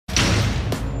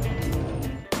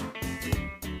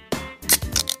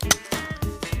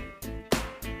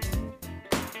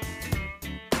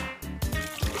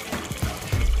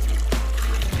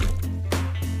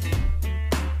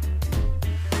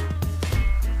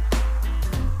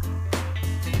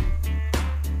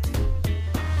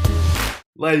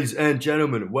Ladies and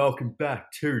gentlemen, welcome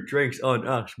back to Drinks on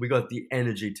Us. We got the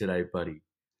energy today, buddy.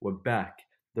 We're back.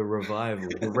 The revival,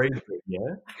 the reboot, yeah?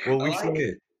 Well, I we like say,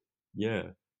 it. yeah.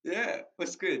 Yeah,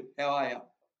 what's good? How are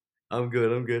I'm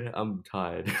good. I'm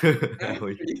tired. you? How are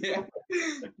you? Yeah,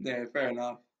 yeah, fair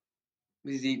enough.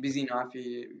 Busy night for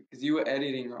you because you were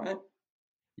editing, right?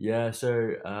 Yeah,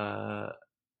 so,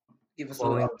 Give us a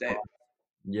little following,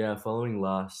 update. following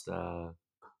last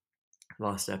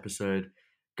episode,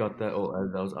 got that all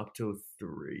over. That was up till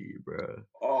 3, bro.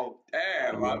 Oh,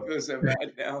 damn! I Yeah. feel so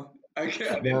bad now. Okay,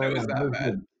 I didn't No, know no, it no, was it that was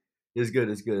bad. good.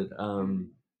 It's good. Mm,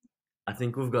 I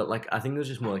think we've got I think it was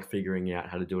just more like figuring out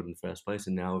how to do it in the first place,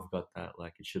 and now we've got that.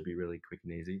 Like, it should be really quick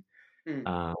and easy. mm.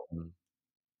 Um,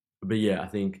 but yeah, I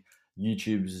think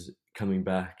YouTube's coming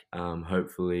back.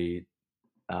 Hopefully,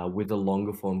 with a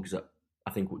longer form because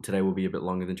I think today will be a bit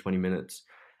longer than 20 minutes.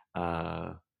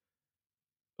 Uh,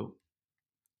 oh,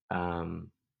 um,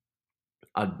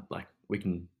 I'd like we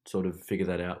can sort of figure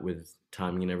that out with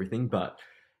timing and everything. But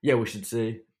yeah, we should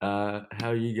see. How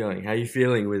are you going? How are you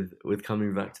feeling with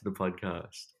coming back to the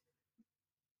podcast?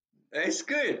 It's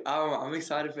good. I'm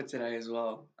excited for today as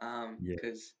well. Yeah,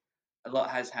 Because a lot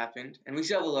has happened, and we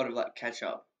still have a lot of like catch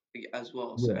up as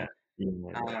well. So, yeah,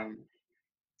 yeah. um,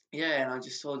 yeah, and I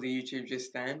just saw the YouTube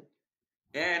just then.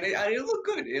 Yeah, and it looked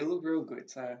good. It looked real good.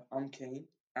 So I'm keen.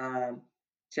 Um,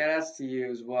 Shout outs to you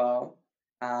as well.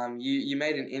 You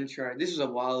made an intro. This was a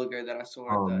while ago that I saw it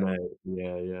Oh though. mate,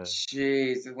 yeah.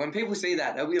 Jeez, when people see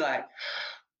that, they'll be like,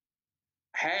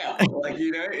 "How?" Like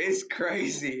it's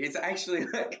crazy. It's actually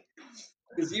like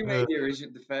because you Uh, made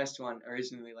the first one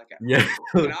originally, like at yeah,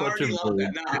 home, and I such a already loved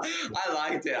that. brilliant. Nah, I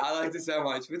liked it. I liked it so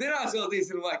much. But then I saw this,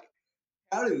 and I'm like,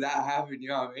 "How did that happen?" You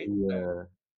know what I mean? So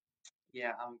Yeah,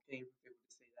 yeah, I'm keen for people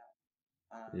to see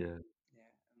that. yeah, Yeah,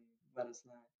 and let us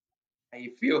know how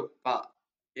you feel. But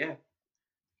yeah,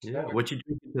 yeah. sure. What you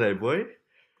drinking today, boy?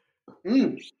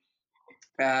 Mm.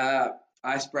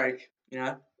 Ice break,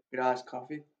 with iced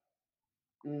coffee.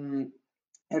 Mm.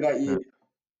 How about No. you?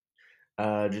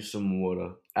 Just some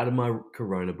water out of my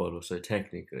Corona bottle. So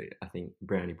technically, I think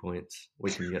brownie points.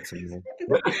 We can get some more.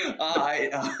 I,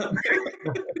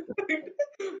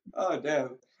 oh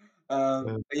damn.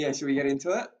 But yeah, should we get into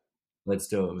it? Let's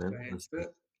do it, man. Straight Let's into do it.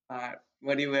 it. All right.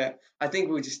 What do you wear? I think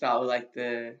we'll just start with like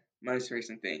the most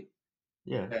recent thing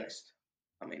Yeah. first.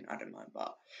 I mean, I don't mind,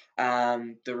 but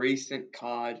the recent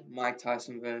card, Mike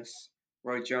Tyson versus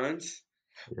Roy Jones.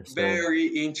 Yes, sir. Very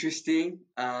interesting.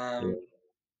 Yeah.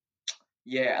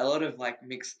 Yeah, a lot of like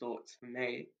mixed thoughts for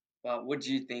me. But what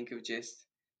do you think of just?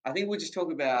 I think we'll just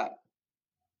talk about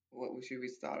what should we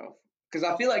start off? Because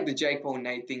I feel like the Jake Paul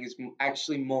Nate thing is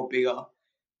actually more bigger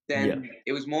Yeah. than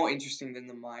it was more interesting than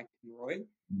the Mike and Roy.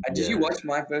 Did you Yeah. watch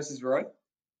Mike versus Roy?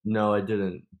 No, I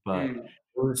didn't. But Mm, it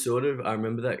was sort of. I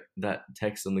remember that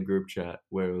text on the group chat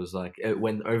where it was like it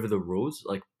went over the rules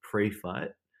like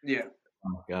pre-fight. yeah.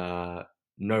 Like,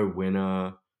 no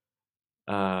winner,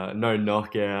 no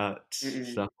knockout, Mm-mm,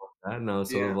 stuff like that. And I was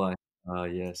sort of yeah.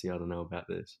 like, yeah, see, I don't know about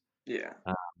this. Yeah.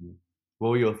 What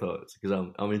were your thoughts?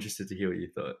 Because I'm interested to hear what you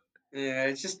thought. Yeah.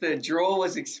 It's just the draw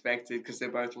was expected because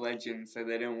they're both legends, so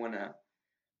they didn't want to.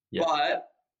 Yeah, But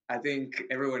I think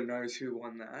everyone knows who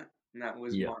won that, and that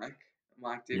was yeah, Mike.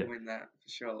 Mike did yeah. win that for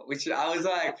sure. Which I was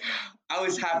like, I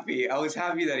was happy. I was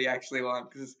happy that he actually won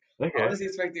because I Okay. was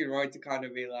expecting Roy to kind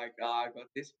of be like, "Oh, I got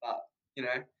this," but you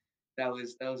know, that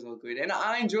was all good, and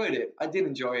I enjoyed it. I did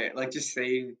enjoy it, like just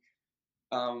seeing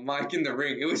Mike in the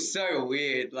ring. It was so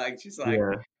weird, like just like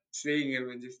Yeah. seeing him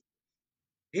and just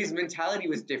his mentality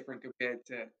was different compared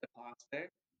to the past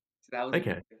there. So that was a bit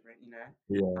Okay. different.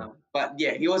 Yeah. But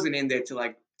yeah, he wasn't in there to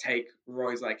like take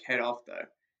Roy's like head off though.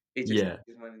 Yeah.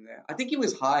 He just went in there. I think he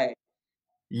was high.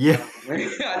 Yeah.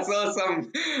 I saw some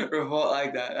report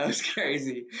like that. That was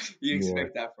crazy. You Yeah.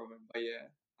 expect that from him, but yeah.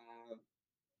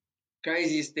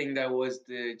 Craziest thing though was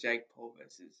the Jake Paul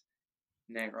versus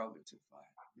Nate Robertson fight.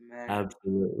 Man,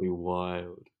 Absolutely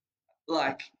wild.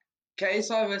 like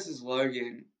KSI versus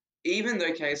Logan. Even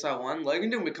though KSI won, Logan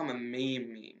didn't become a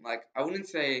meme. Like I wouldn't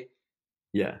say.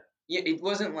 Yeah. Yeah, it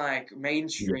wasn't like Yeah.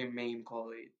 mainstream meme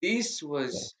quality. This Yeah.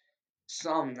 was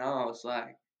something else.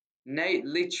 Like Nate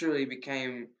literally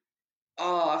became.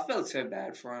 Oh, I felt so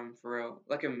bad for him for real.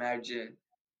 Like imagine,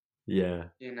 Yeah.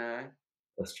 you know,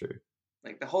 That's true.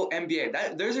 like the whole NBA.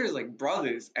 That those are his like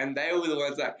brothers, and they were the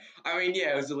ones that. I mean,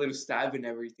 yeah, it was a little stab and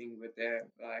everything, but they're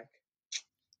like,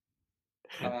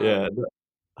 uh, Yeah. The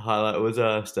highlight was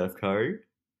Steph Curry.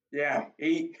 yeah,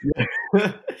 he,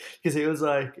 Because he was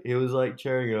like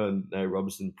cheering on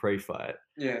Robertson pre-fight,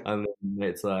 yeah. and then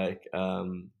it's like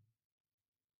I'm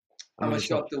I'm gonna gonna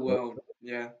shock shock the the world.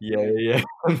 Yeah, Yeah, yeah. yeah, yeah.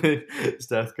 And then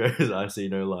Steph goes, "I see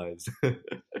no lines."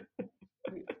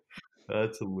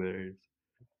 That's hilarious.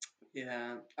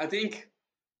 Yeah. I think.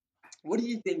 What do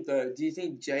you think though? Do you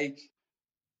think Jake?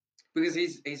 Because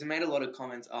he's made a lot of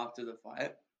comments after the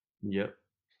fight, Yep,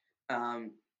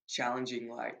 um, challenging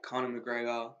like Conor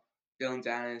McGregor, Dylan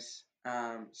Dennis,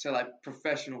 so like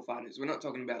professional fighters. We're not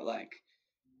talking about like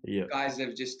yep. guys that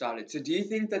have just started. So do you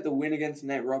think that the win against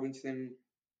Nate Robinson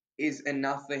is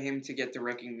enough for him to get the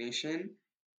recognition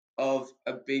of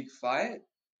a big fight?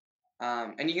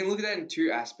 And you can look at that in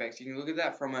two aspects. You can look at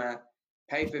that from a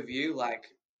pay per view, like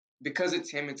because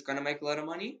it's him, it's gonna make a lot of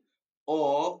money,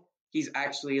 or he's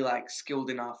actually like skilled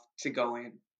enough to go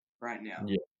in right now.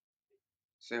 Yeah.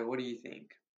 So what do you think?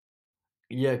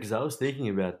 Yeah, because I was thinking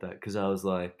about that because I was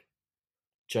like,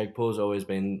 Jake Paul's always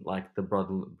been like the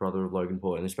brother of Logan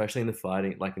Paul, and especially in the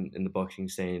fighting, like in the boxing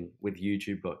scene with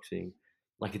YouTube boxing,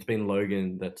 like it's been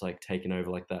Logan that's like taken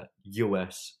over like that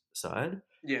US side.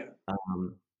 Yeah,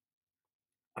 Um,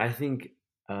 I think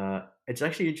it's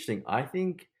actually interesting. I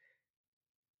think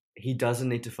he doesn't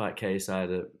need to fight KSI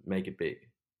to make it big.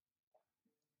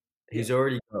 yeah, He's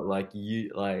already got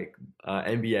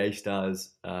NBA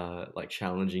stars like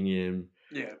challenging him.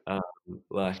 yeah. Um,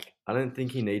 like I don't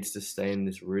think he needs to stay in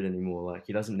this route anymore. Like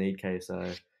he doesn't need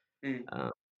KSI. Mm,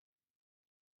 Um,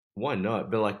 why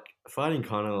not? But like fighting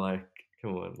Connor, like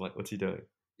come on, like what's he doing?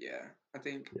 yeah. I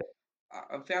think Yeah,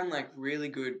 I found like really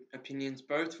good opinions,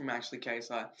 both from actually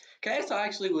KSI. KSI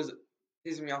actually was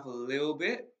pissing me off a little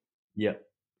bit, yeah,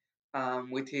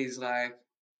 with his like,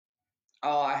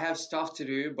 oh, I have stuff to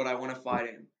do, but I want to fight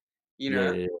him. You yeah,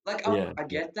 know, yeah, like yeah, I yeah,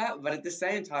 get that, but at the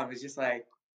same time, it's just like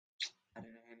I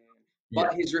don't know. yeah,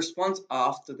 But his response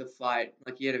after the fight,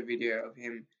 like he had a video of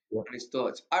him yeah, and his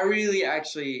thoughts. I really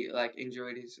actually like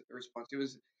enjoyed his response. It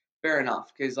was fair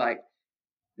enough because like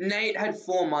Nate had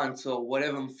 4 months or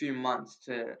whatever, few months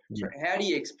to. yeah, How do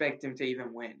you expect him to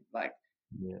even win? Like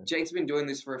yeah, Jake's been doing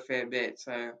this for a fair bit,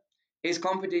 so his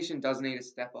competition does need to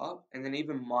step up. And then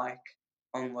even Mike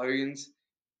on Logan's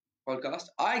podcast.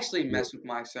 I actually yeah. messed with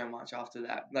Mike so much after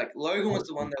that. Like Logan was Oh,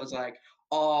 the one that was like,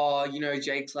 "Oh,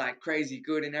 Jake's like crazy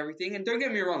good and everything." And don't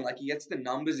get me wrong, like he gets the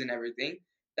numbers and everything.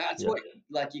 That's yeah, what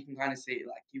like you can kind of see.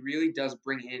 Like he really does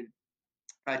bring in.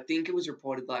 I think it was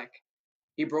reported like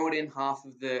he brought in half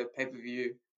of the pay per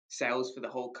view sales for the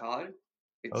whole card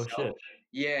oh itself. shit.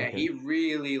 Yeah, Okay, he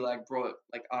really like brought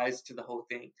like eyes to the whole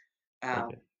thing. Um,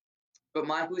 okay. but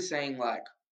Mike was saying like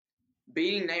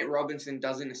beating Nate Robinson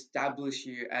doesn't establish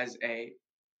you as a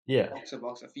Yeah,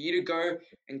 boxer. For you to go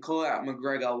and call out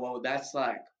McGregor, well, that's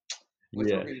like we're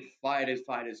yeah, talking fighters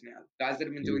now, guys that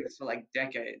have been doing yeah. this for like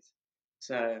decades.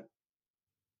 So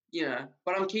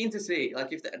but I'm keen to see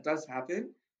like if that does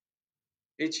happen,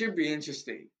 it should be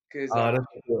interesting because I don't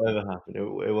think it'll ever happen.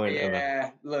 It won't ever happen.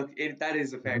 yeah, look, that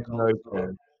is a fair There's call no as well.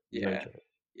 chance. No Yeah, chance.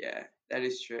 yeah, that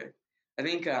is true. I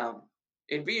think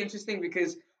it'd be interesting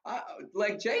because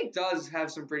like Jake does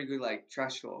have some pretty good like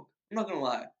trash talk. I'm not gonna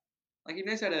lie, like he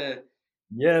knows how to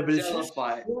Yeah, but it's sell a just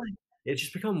I fight. feel like it's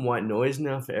just become white noise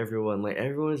now for everyone. Like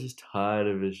everyone's just tired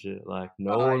of his shit. Like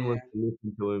no Oh one yeah, wants to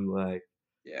listen to him. Like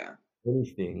yeah,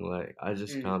 anything. Like I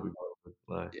just mm, can't be bothered.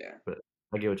 Like, yeah, but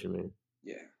I get what you mean.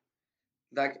 yeah.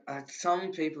 Like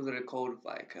some people that are called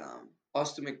like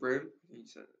Austin McBroom,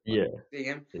 he's like Yeah, see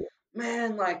him, yeah.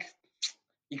 man, like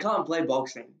you can't play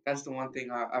boxing. That's the one thing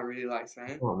I really like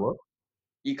saying. Oh, what?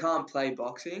 You can't play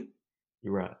boxing.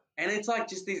 You're right. And it's like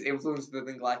just these influencers that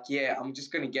think like, yeah, I'm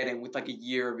just gonna get in with like a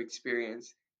year of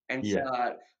experience and Yeah,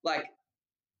 start like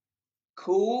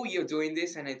cool, you're doing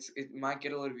this and it might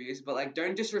get a lot of views, but like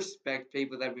don't disrespect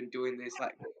people that have been doing this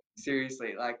like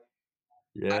seriously. Like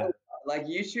I yeah, like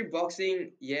YouTube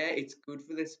boxing, yeah, it's good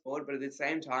for the sport, but at the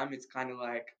same time it's kind of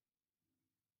like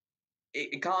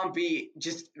it can't be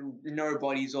just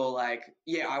nobody's all like,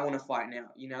 yeah, I want to fight now.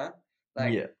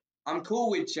 Like yeah, I'm cool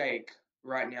with Jake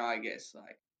right now, I guess.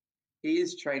 Like he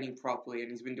is training properly and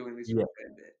he's been doing this for yeah, a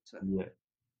fair bit. So yeah,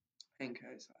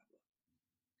 okay, so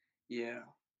yeah.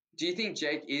 Do you think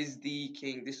Jake is the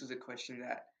king? This was a question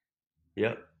that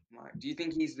yep, Mike. Do you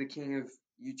think he's the king of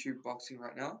YouTube boxing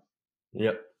right now?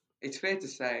 yep, It's fair to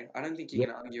say. I don't think you yep.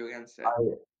 can argue against it.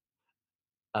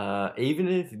 Even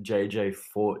if JJ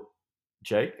fought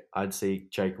Jake, I'd see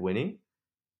Jake winning.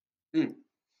 Mm,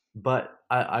 But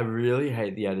I really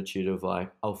hate the attitude of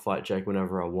like I'll fight Jake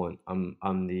whenever I want. I'm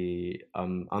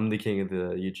the king of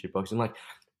the YouTube boxing. Like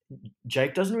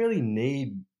Jake doesn't really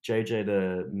need JJ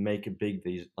to make it big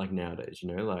these like nowadays.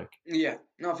 Like yeah,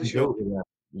 no, for you do sure. it without.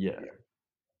 Yeah. Yeah.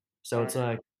 So it's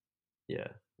like yeah.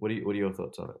 What are your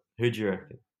thoughts on it? Who do you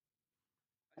reckon?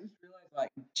 I just realized like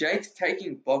Jake's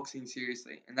taking boxing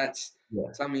seriously, and that's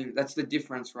Yeah, something that's the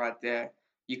difference right there.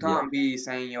 You yeah, can't be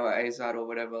saying you're ASAT or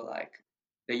whatever, like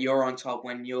that you're on top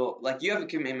when you're like you have a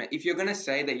commitment. If you're gonna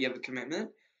say that you have a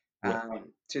commitment yeah,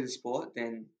 to the sport,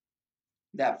 then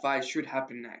that fight should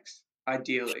happen next,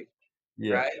 ideally,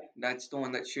 yeah, right? That's the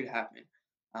one that should happen.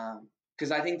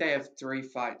 Because I think they have 3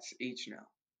 fights each now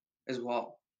as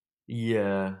well.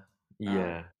 yeah, Um,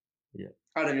 yeah, yeah,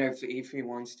 I don't know if he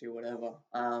wants to, whatever.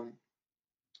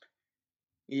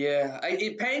 Yeah,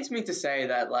 it pains me to say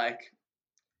that, like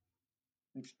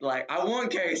I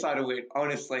want KSI to win,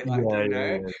 honestly, like yeah,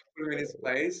 yeah, put him in his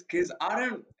place, because I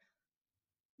don't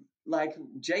like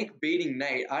Jake beating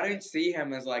Nate. I don't see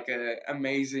him as like a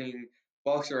amazing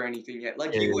boxer or anything yet.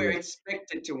 Like yeah, you were yeah,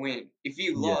 expected to win. If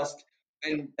you yeah, lost,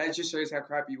 then that just shows how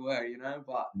crap you were, you know.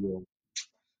 But yeah.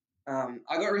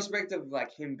 I got respect of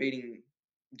like him beating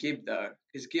Gib though,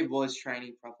 because Gib was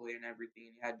training properly and everything,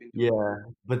 and he had been doing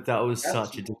Yeah, but that was that was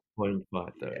such a more. disappointing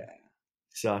fight, though. Yeah,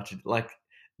 Such a like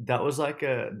that was like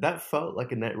a that felt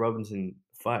like a Nate Robinson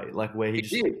fight, like where he it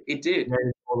just did. It did.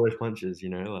 landed all those punches, you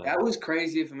know, like That was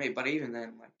crazy for me. But even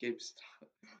then, like Gibbs,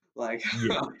 like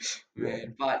yeah, yeah,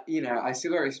 man. But I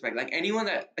still got respect. Like anyone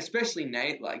that, especially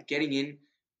Nate, like getting in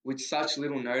with such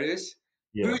little notice,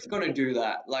 yeah, who's gonna do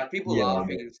that? Like people yeah,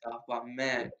 laughing and stuff. But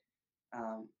man,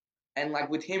 um, and like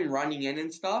with him running in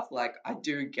and stuff, like I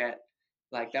do get,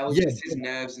 like that was yeah. just his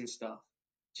nerves and stuff.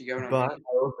 Do you get what I But mean?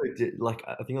 I also did like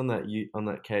I think on that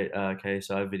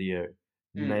KSI video,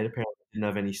 Mm. Nate apparently didn't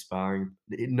have any sparring,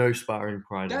 no sparring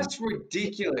prior to That's the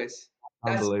ridiculous.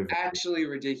 That's unbelievable. actually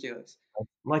ridiculous.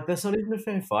 Like that's not even a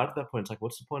fair fight at that point. It's like,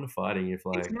 what's the point of fighting if It's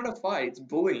like, not a fight. It's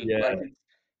bullying. yeah, Like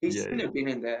he yeah, shouldn't yeah, have been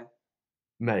in there.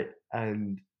 mate.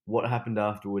 And what happened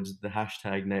afterwards? The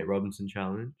hashtag Nate Robinson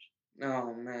challenge.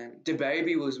 Oh man, the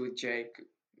baby was with Jake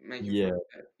making fun Yeah. of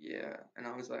it. Yeah, and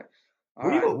I was like, all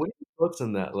right. What are your thoughts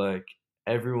on that? Like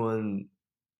everyone,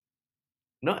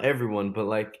 not everyone, but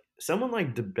like someone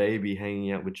like the baby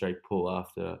hanging out with Jake Paul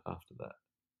after that.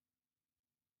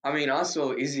 I mean, I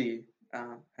saw Izzy.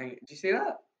 Did you see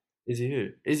that? Is he who?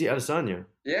 Is he Adesanya?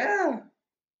 Yeah,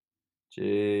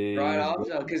 right Jeez.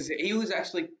 after, because he was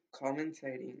actually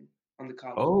commentating on the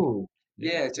card as well. Oh,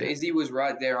 yeah. Yeah, so Yeah. Izzy was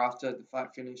right there after the fight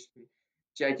finished. And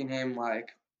Jake and him like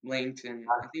linked, and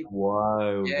I think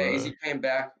Wild, yeah, bro. Izzy came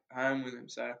back home with him.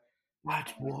 So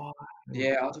That's uh, wild.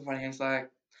 yeah, after fighting, it's like,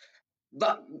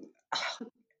 but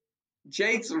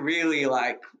Jake's really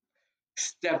like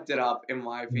stepped it up in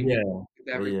my opinion Yeah. with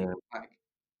everything. Yeah. Like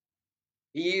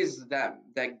he is that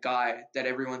guy that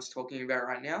everyone's talking about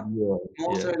right now, Yeah.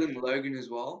 more so Yeah. than Logan as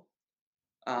well.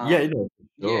 Yeah, Um, you know,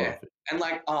 for yeah, sure. and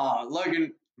like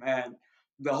Logan, man,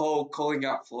 the whole calling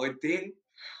out Floyd thing,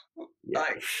 Yeah.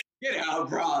 like get out,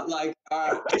 bro. Like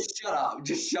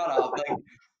just shut up. Like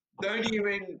don't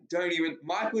even.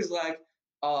 Mike was like,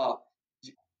 oh.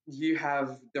 You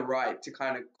have the right to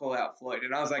kind of call out Floyd.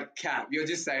 And I was like, Cap, you're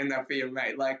just saying that for your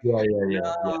mate. Like, Yeah, yeah, yeah,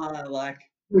 yeah. nah, like,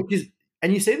 Because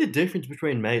and you see the difference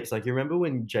between mates. Like you remember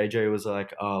when JJ was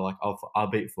like, "Oh, like I'll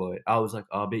beat Floyd." I was like,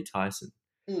 "I'll beat Tyson,"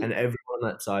 and mm, everyone on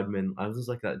that side, man, I was just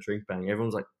like that drink bang.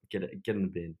 Everyone's like, get in the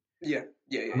bin." yeah,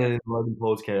 yeah, yeah, And yeah, then in Logan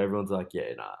Paul's case, everyone's like,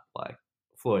 "Yeah, nah, like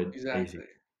Floyd, easy." exactly.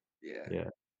 Yeah. Yeah.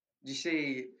 You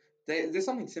see, there's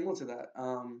something similar to that.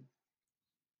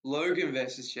 Logan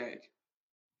versus Jake.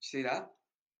 You see that?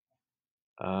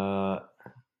 Uh,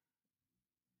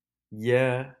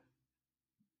 yeah.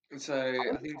 So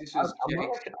I think this I, was I might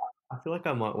Jake's. like. I feel like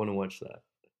I might want to watch that.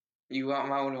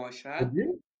 Might want to watch that. Would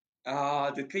you?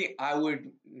 The thing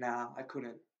nah, I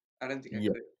couldn't. I don't think I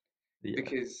Yeah, could. yeah.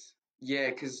 Because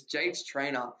because Jake's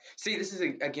trainer. See, this is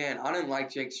again. I don't like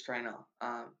Jake's trainer.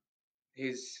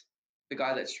 He's the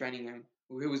guy that's training him,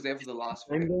 who was there for the last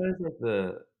Same fight. guy as like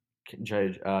the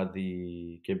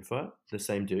Gibb fight, the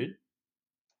same dude.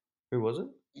 Who was it?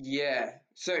 Yeah.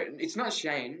 So it's not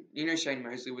Shane. You know Shane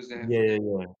Mosley was there Yeah, for.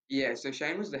 yeah, yeah, Yeah. So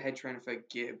Shane was the head trainer for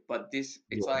Gibb, but it's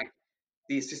yeah. like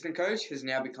the assistant coach has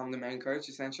now become the main coach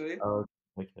essentially. Oh,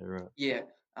 okay, right. Yeah.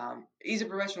 He's a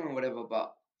professional or whatever,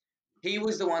 but he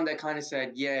was the one that kind of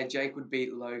said, yeah, Jake would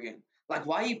beat Logan. Like,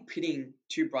 why are you pitting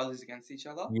two brothers against each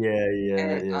other? Yeah, yeah,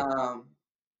 And yeah.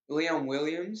 Leon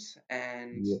Williams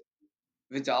and Yeah.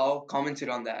 Vidal commented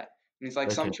on that. And it's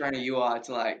like some Okay. trainer you are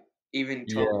to like even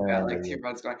Yeah, talk about like two yeah.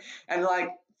 brothers going. And like,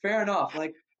 fair enough.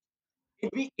 Like,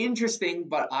 it'd be interesting,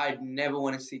 but I'd never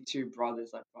want to see two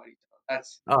brothers like fight each other.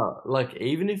 That's Oh, like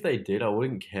even if they did, I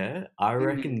wouldn't care. I mm,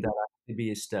 reckon that actually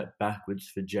be a step backwards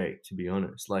for Jake, to be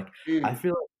honest. Like I mm.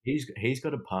 feel like he's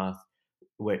got a path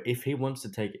where if he wants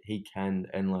to take it, he can,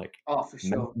 and like Oh, for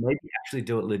sure. maybe actually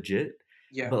do it legit.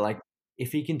 Yeah. But like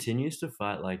if he continues to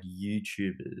fight like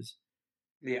YouTubers,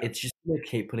 Yeah. it's just gonna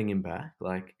keep putting him back,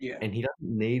 like, Yeah. and he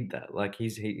doesn't need that. Like,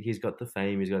 he's got the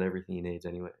fame, he's got everything he needs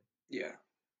anyway. Yeah.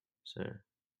 So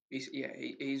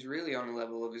He's really on a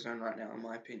level of his own right now, in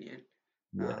my opinion.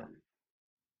 yeah, Um,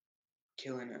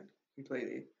 killing it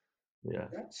completely. yeah,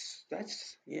 That's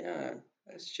yeah,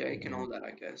 that's Jake and yeah, all that,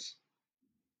 I guess.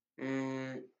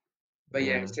 Mm, but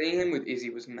yeah, yeah. seeing him with Izzy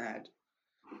was mad,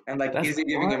 and like That's Izzy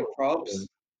giving him wild. props,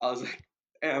 I was like,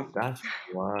 damn. That's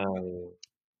wild.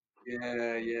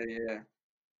 Yeah, yeah, yeah.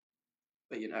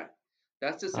 But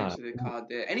that's Ah, essentially the card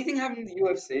there. Anything happened in the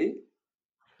UFC?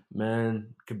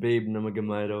 man, Khabib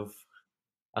Nurmagomedov.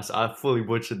 I fully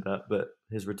butchered that, but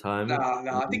his retirement Nah,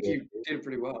 nah. in I the think you did it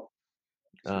pretty well.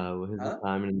 well, his Huh?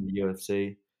 retirement in the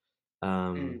UFC.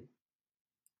 Um, Mm,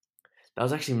 that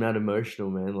was actually mad emotional,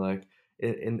 man. Like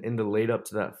in the lead up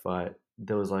to that fight,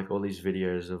 there was like all these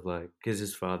videos of like because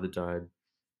his father died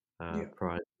yeah,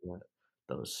 prior to that.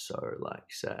 That was so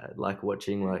like sad. Like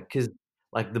watching mm. like because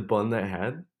like the bond they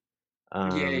had.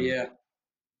 Yeah, Um, yeah.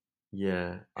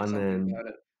 yeah, There's and something then about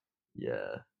it.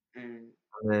 yeah, Mm,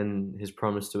 and then his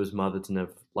promise to his mother to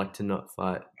never like to not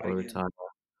fight or again. retire.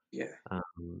 Yeah.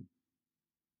 Um,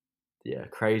 yeah,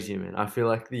 crazy man. I feel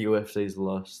like the UFC's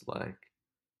lost like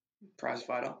Prize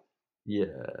fighter. yeah,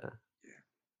 Yeah.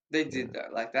 They yeah, did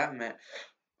that. Like that man.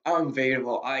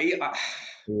 Unbeatable.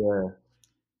 yeah,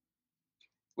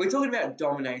 We're talking about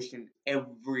domination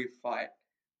every fight.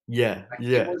 yeah, Like it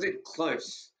yeah, wasn't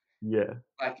close. yeah,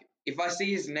 Like if I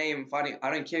see his name fighting,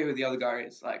 I don't care who the other guy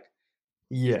is. Like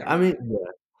he's yeah. gonna I win. mean,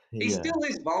 yeah, He yeah, still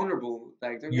is vulnerable.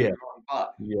 Like don't get yeah, me wrong,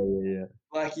 but yeah, yeah,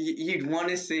 like you'd want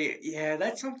to see. Yeah,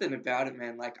 that's something about it,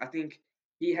 man. Like I think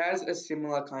he has a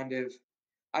similar kind of.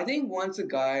 I think once a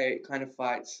guy kind of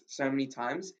fights so many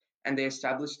times and they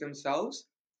establish themselves,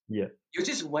 yeah, you're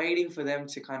just waiting for them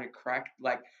to kind of crack.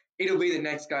 Like it'll be the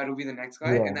next guy. It'll be the next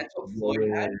guy, yeah, and that's what yeah, Floyd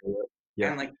yeah, had. yeah, yeah, yeah,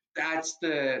 And like that's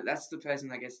the person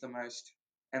that gets the most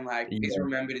and like is yeah,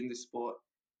 remembered in the sport.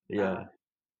 yeah. Um,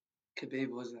 Khabib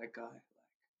was that guy.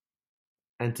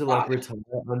 And to Ah, like retire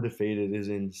undefeated is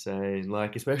insane.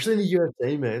 Like especially in the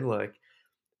UFC, man. Like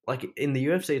in the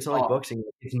UFC, it's not like oh boxing.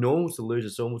 It's normal to lose.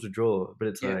 It's normal to draw. But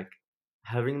it's yeah, like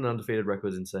having an undefeated record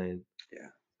is insane. yeah.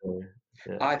 So,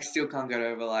 yeah, I still can't get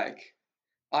over like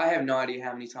I have no idea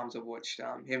how many times I've watched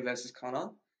him versus Connor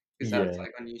because that's yeah,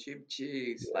 like on YouTube.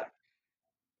 Jeez,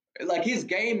 yeah, like his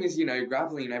game is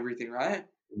grappling and everything, right?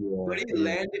 yeah, But he yeah,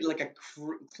 landed like a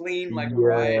clean like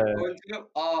right yeah, onto him.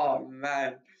 Oh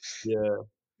man, yeah.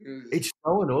 it was It's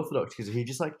so unorthodox because he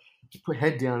just like just put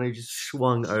head down and he just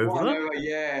swung swung over. over.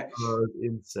 Yeah, Oh,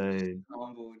 it's insane.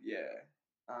 humbled. Yeah.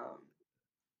 Um,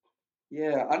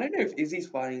 yeah. I don't know if Izzy's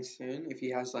fighting soon. If he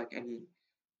has like any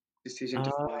decision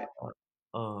to Uh, fight.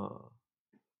 oh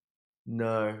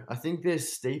no, I think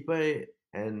there's Stipe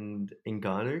and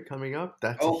Ngannou coming up.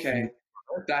 That's a huge. Okay,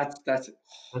 that's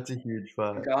That's a huge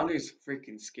fight. Ngannou's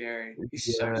freaking scary.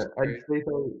 He's so Yeah, and scary.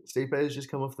 Stipe has just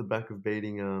come off the back of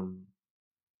beating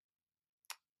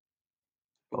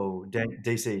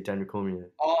DC Daniel Cormier.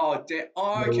 Oh, Yeah,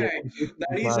 okay.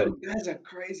 consistent That's a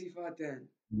crazy fight then.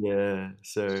 Yeah,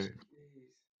 so Jeez.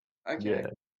 Okay, yeah,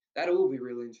 that will be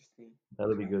really interesting.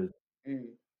 that'll be good. Mm,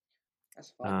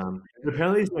 that's fight. But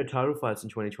apparently there's no title fights in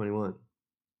 2021.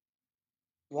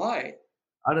 Why?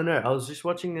 I don't know. I was just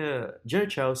watching. Do you know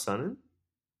Charles Sonnen?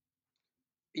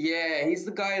 Yeah, he's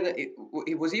the guy that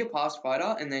was he a past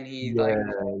fighter and then he Yeah, like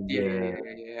yeah yeah yeah, yeah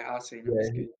yeah yeah, I've seen him. yeah.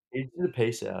 He's good. He did a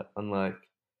piece out on like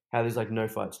how there's like no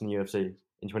fights in the UFC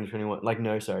in 2021. Like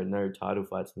no, sorry, no title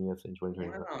fights in the UFC in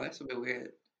 2021. Wow, that's a bit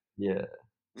weird. Yeah.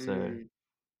 So, Mm,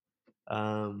 yeah.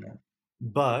 um,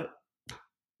 but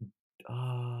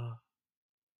uh,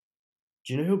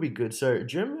 do you know who'll be good? So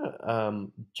do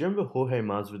you remember Jorge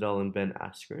Masvidal and Ben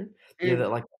Askren? Yeah, Mm,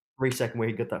 that like 3 second where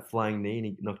he got that flying knee and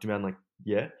he knocked him out. Like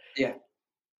yeah, yeah.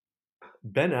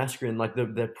 Ben Askren like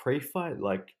the pre-fight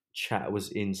like chat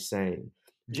was insane.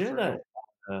 Do you know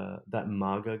For real. that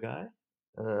Marga guy?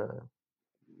 Uh,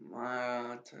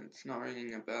 It's not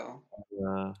ringing a bell.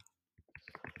 uh,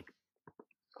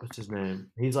 what's his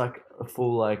name? He's like a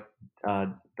full like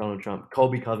Donald Trump.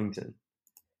 Colby Covington.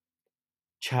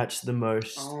 Chat's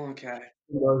Oh, okay.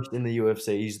 the most in the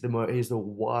UFC. He's the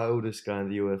wildest guy in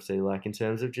the UFC. Like in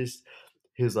terms of just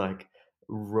his like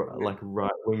Yeah. like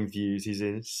right wing views, he's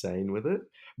insane with it.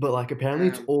 But like apparently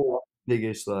it's Um, all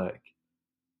biggest like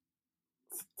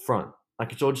front.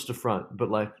 Like it's all just a front, but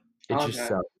like it's just okay.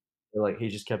 sells. Like he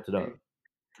just kept it Mm, up.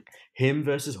 Him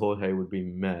versus Jorge would be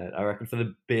mad. I reckon for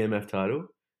the BMF title.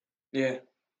 yeah.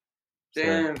 So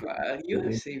Damn,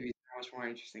 UFC is so much more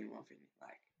interesting in my opinion.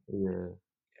 Like, yeah,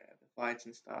 yeah, the fights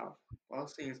and stuff.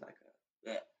 Boxing is like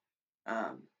a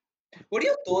yeah. What are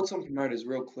your thoughts on promoters,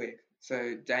 real quick?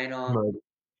 So Dana, Mode.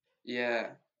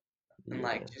 yeah, and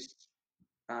like Yeah. just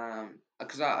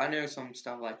because I know some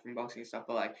stuff like from boxing and stuff,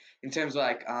 but like in terms of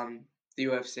like the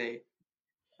UFC,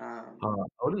 um,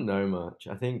 I wouldn't know much.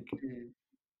 I think mm,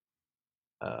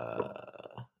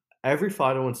 uh, every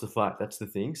fighter wants to fight. That's the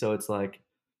thing. So it's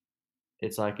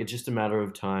just a matter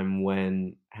of time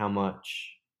when, how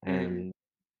much, mm, and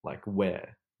like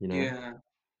where. You know, yeah,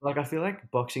 like I feel like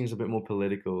boxing is a bit more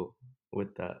political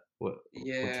with that. What's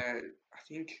yeah, I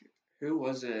think who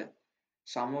was it?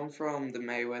 Someone from the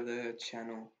Mayweather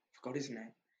channel, forgot his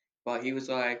name, but he was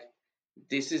like,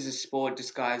 "This is a sport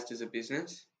disguised as a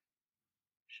business."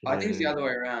 I think it's the shit, other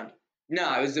way around.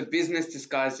 No, it was a business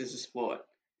disguised as a sport.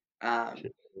 Um,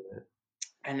 shit,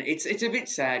 and it's a bit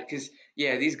sad because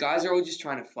yeah, these guys are all just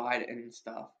trying to fight and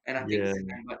stuff, and I think yeah, it's the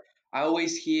same. But I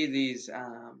always hear these,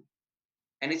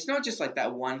 and it's not just like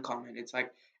that one comment. It's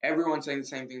like everyone's saying the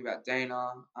same thing about Dana,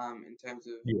 in terms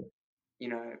of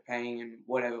yeah, paying and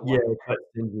whatever, yeah. whatever. Quite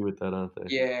stingy with that, aren't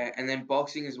they? Yeah, and then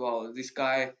boxing as well. This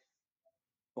guy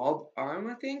Bob Arum,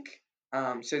 I think.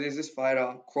 So there's this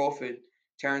fighter Crawford,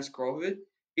 Terence Crawford.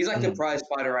 He's like the Mm. prize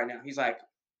fighter right now. He's like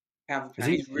pound for Is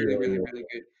pound. he? He's Yeah, really, really, yeah, really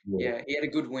good. yeah, Yeah, he had a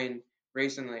good win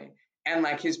recently. And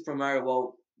like his promoter,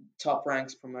 well, top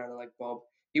ranks promoter like Bob,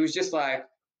 he was just like,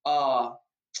 oh,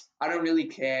 I don't really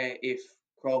care if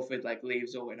Crawford like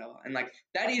leaves or whatever. And like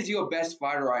that is your best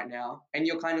fighter right now, and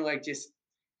you're kind of like just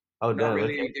Oh not damn.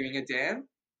 really Okay. giving a damn,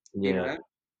 you Yeah, know?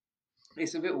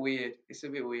 It's a bit weird. It's a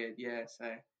bit weird, yeah.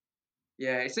 So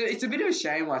yeah, it's a bit of a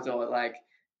shame. I thought like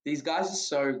these guys are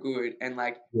so good, and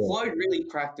like yeah, Floyd really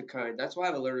cracked the code. That's why I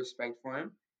have a lot of respect for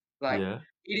him. Like yeah,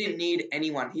 he didn't need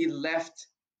anyone. He left,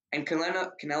 and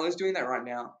Canelo's doing that right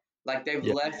now. Like they've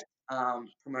yeah. left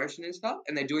promotion and stuff,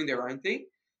 and they're doing their own thing.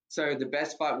 So the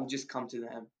best fight will just come to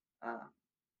them. Uh,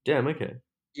 Damn. Okay.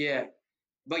 yeah,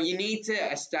 but you need to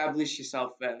establish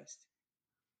yourself first.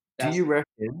 Do That's you the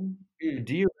reckon? mm.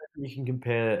 Do you reckon you can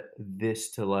compare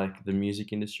this to like the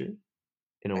music industry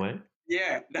in a way?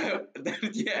 Yeah, no,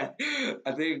 yeah.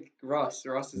 I think Ross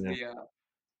is Yeah, the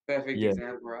perfect yeah,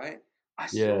 example, right?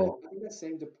 yeah. I think I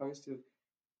saved a post of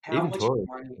how Even much Tory.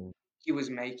 money he was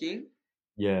making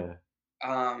Yeah,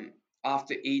 um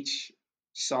after each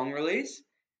song release.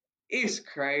 It's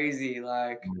crazy,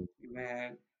 like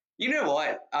man. You know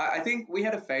what? I think we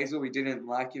had a phase where we didn't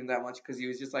like him that much because he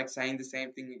was just like saying the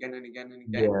same thing again and again and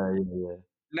again. yeah, yeah,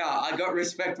 No, I got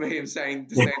respect for him saying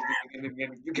the yeah. same thing again and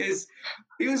again because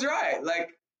he was right. Like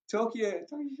talk your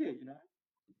shit, you know.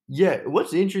 Yeah,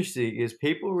 what's interesting is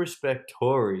people respect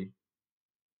Tory.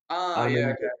 Oh I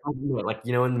yeah, mean, okay. like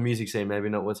in the music scene, maybe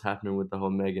not what's happening with the whole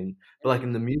Megan, but like Mm,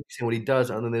 in the music scene, what he does,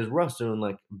 and then there's Russ doing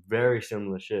like very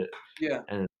similar shit. yeah,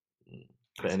 And mm,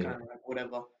 but it's anyway, kind of like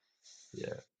whatever.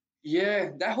 yeah,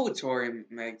 Yeah, that whole Tory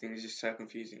Meg thing is just so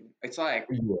confusing. It's like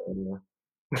yeah,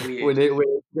 yeah. weird. We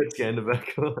get Skander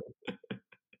back on.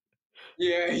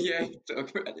 Yeah, yeah, talk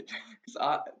about it. 'Cause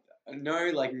I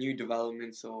know like new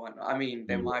developments or whatnot. I mean,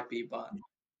 there Yeah, might be, but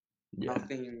yeah,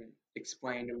 nothing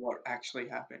explained of what actually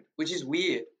happened, which is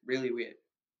weird, really weird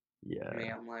to me.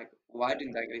 yeah, I'm like, why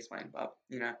didn't that get explained? But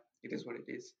it is what it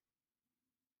is.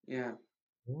 Yeah.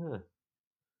 yeah.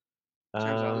 In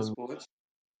terms of other Um, sports,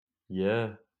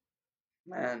 yeah.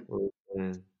 man, Well,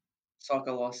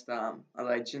 soccer lost a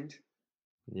legend.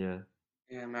 yeah,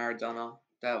 Yeah, Maradona.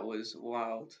 That was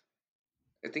wild.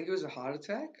 I think it was a heart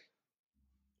attack.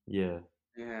 yeah,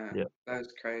 Yeah, yeah. that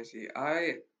was crazy.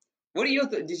 What are your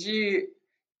did you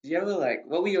ever like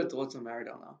what were your thoughts on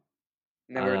Maradona?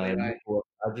 Never really like. Well,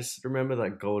 I just remember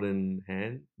that golden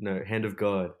hand. No, hand of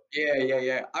God. Yeah, yeah,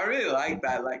 yeah. I really like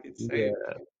that. Like it's so Yeah.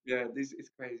 yeah, this is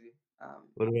crazy.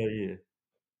 What about you?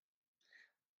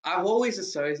 I've always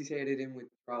associated him with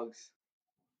drugs.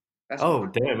 That's Oh,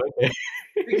 why. damn. Okay.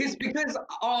 Because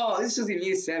oh, this was in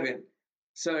year seven.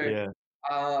 So Yeah.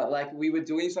 like we were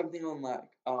doing something on like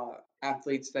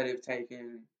athletes that have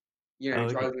taken, Oh,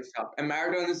 okay. drugs and stuff. And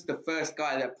Maradona's the first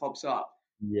guy that pops up.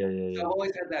 Yeah, yeah, So yeah. I've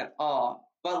always had that, oh,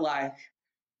 but like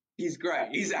he's great.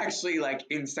 He's actually like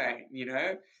insane,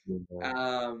 Yeah.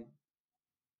 Um,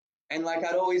 and like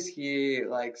I'd always hear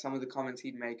like some of the comments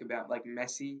he'd make about like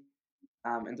Messi,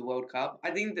 and the World Cup.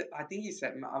 I think he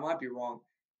said I might be wrong,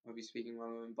 I might be speaking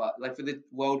wrong of him, but like for the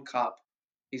World Cup,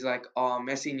 he's like, oh,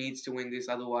 Messi needs to win this,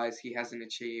 otherwise he hasn't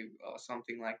achieved or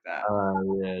something like that.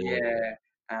 Yeah, yeah, yeah.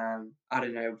 Yeah, I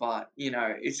don't know, but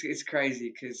it's crazy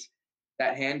because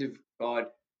that hand of God,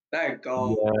 that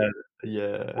goal. Yeah,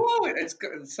 yeah, Whoa,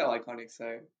 it's so iconic.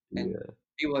 So, and yeah,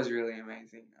 he was really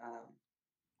amazing.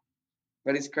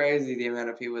 But it's crazy the amount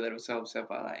of people that were so upset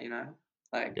by that.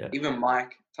 Like yeah. even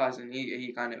Mike Tyson,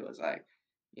 he kind of was like,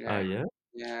 You Oh know, yeah,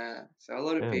 yeah. So a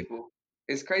lot of yeah, people.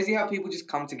 It's crazy how people just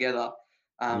come together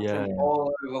yeah. from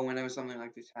all over whenever something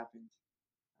like this happens.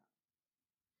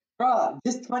 Bruh,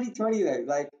 just 2020 though.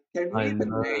 Like, can we I even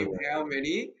name know. how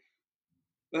many?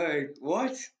 Like,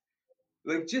 what?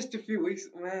 Like, just a few weeks,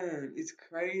 man, it's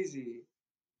crazy.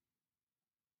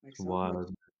 Like, It's so much.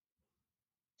 wild.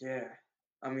 Yeah.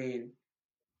 I mean,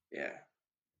 yeah,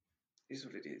 is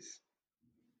what it is.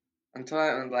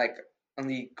 Like, on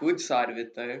the good side of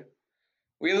it though,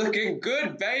 we're looking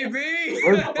good, baby!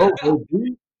 Oh,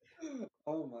 baby.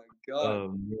 Oh my God.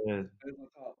 Oh man, Spurs on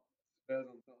top. Spurs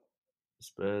on top.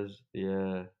 Spurs.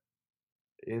 Yeah,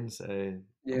 insane.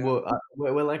 Yeah. Well,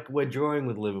 we're like we're drawing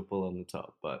with Liverpool on the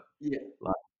top, but Yeah.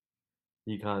 like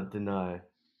you can't deny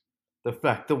the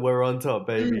fact that we're on top,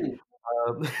 baby. Mm.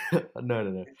 Um, no,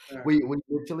 no, no. Yes, sir. We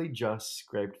literally just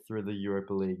scraped through the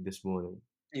Europa League this morning.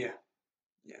 Yeah.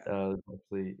 Yeah. It was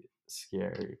actually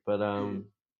scary, but Mm.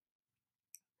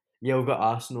 yeah, we've got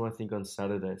Arsenal I think on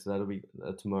Saturday, so that'll be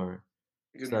tomorrow.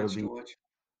 Good So that'll match to be watch.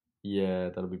 yeah,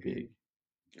 that'll be Mm. big.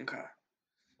 Okay.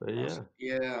 But Awesome.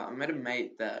 yeah. Yeah, I met a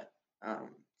mate that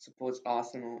supports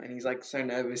Arsenal, and he's like so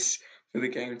nervous for the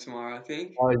game tomorrow. I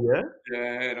think. Oh yeah,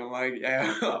 Yeah, and I'm like,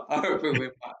 yeah, I hope we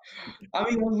win. But I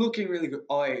mean, we're looking really good.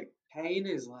 Oh, wait, Kane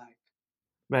is like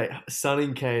mate. Son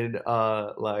and Kane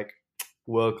are like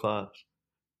world class.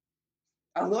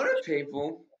 a lot of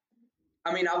people.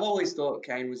 I mean, I've always thought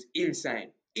Kane was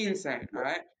insane. All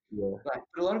right, Yeah, like,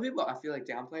 but a lot of people, I feel like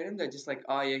downplayed him. They're just like,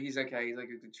 oh yeah, he's okay. He's like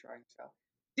a good striker stuff.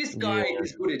 This yeah, guy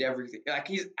is good at everything. Like,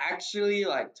 he's actually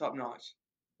like top notch.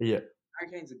 yeah,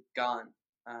 Harry Kane's a gun.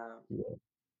 Um, yeah.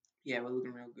 yeah, we're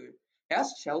looking real good.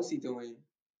 How's Chelsea doing?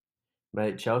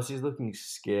 Mate, Chelsea's looking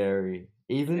scary.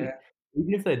 Yeah,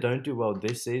 Even if they don't do well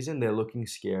this season, they're looking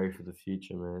scary for the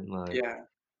future, man. yeah,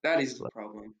 that is the Like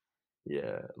problem.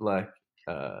 yeah, like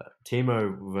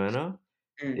Timo Werner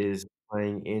Mm. is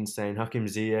playing insane. Hakim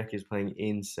Ziyech is playing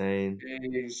insane.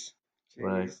 Jeez,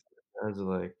 Like jeez. that's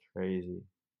like crazy.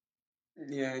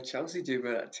 Yeah, Chelsea do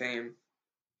better team.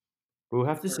 We'll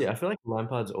have to see. I feel like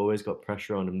Lampard's always got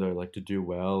pressure on him though, like to do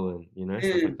well and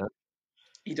stuff like Mm, that.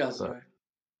 he does But though.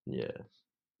 yeah,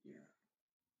 Yeah.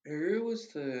 Who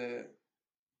was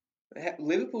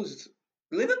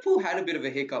Liverpool had a bit of a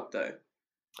hiccup though.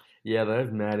 yeah, they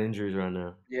have mad injuries right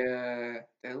now. Yeah,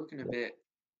 they're looking a bit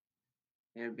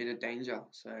in a bit of danger.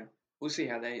 So we'll see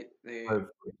how they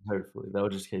Hopefully they'll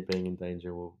just keep being in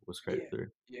danger. We'll scrape yeah, through.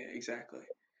 yeah, exactly.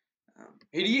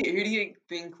 Who do you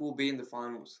think will be in the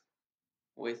finals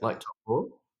with Like us? top four.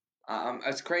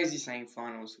 It's crazy saying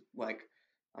finals. Like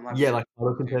I might be Yeah, a bit like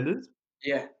title too. contenders.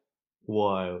 Yeah,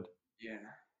 Wild. yeah.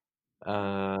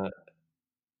 Um, Uh,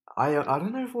 I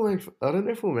don't know if I don't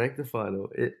know if we'll make the final.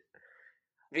 It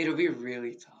it'll be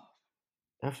really tough.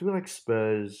 have to be like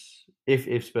Spurs.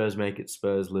 If Spurs make it,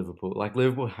 Spurs Liverpool. Like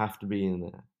Liverpool have to be in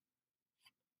there.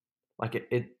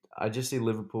 Like I just see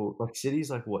Liverpool. Like City's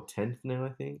like what 10th now. I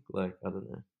think. Like I don't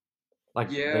know. Like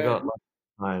they Yeah, got like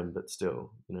time, but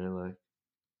still, like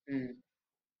mm,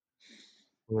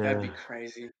 that'd be yeah,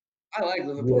 crazy. I like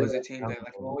Liverpool yeah. as a team though. Like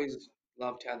I've always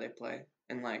loved how they play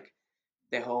and like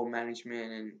their whole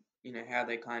management and how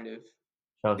they kind of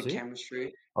the Chelsea.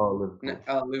 chemistry. Oh, No,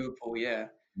 Liverpool. Liverpool, yeah.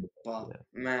 But Yeah,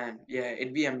 man, yeah,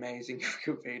 it'd be amazing if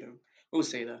we could beat them. We'll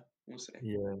see though. We'll see.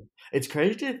 yeah. It's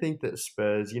crazy to think that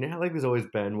Spurs. You know how like there's always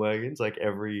bandwagons like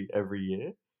every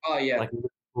year. Oh yeah, Like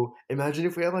Liverpool. Imagine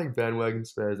if we had like bandwagon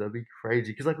Spurs. That'd be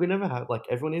crazy. Because like we never have like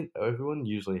everyone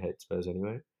usually hates Spurs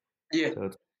anyway. yeah, So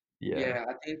it's, yeah, yeah.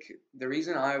 I think the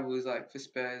reason I was like for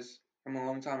Spurs from a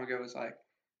long time ago was like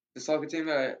the soccer team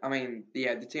that I mean,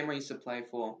 yeah, the team I used to play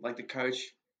for, like the coach,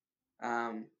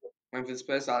 um, went for the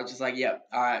Spurs. So I was just like, yep,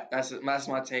 all right, that's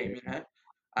my team.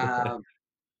 Um,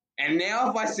 and now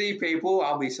if I see people,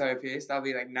 I'll be so pissed. I'll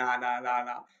be like, nah.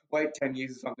 Wait 10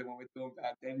 years or something when we're doing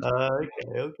bad things.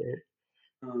 okay, okay.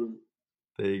 Um,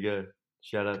 There you go.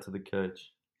 Shout out to the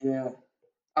coach. yeah.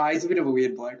 He's a bit of a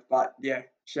weird bloke, but yeah,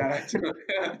 shout out to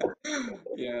him.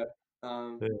 Yeah.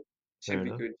 Um, Yeah, fair should be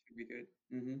enough. good. Should be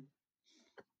good.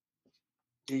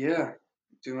 Yeah.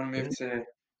 Do you want to move Yeah, to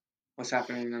what's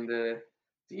happening on the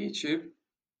YouTube,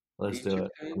 the let's do YouTube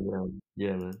it. thing?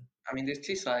 Yeah, man. I mean, there's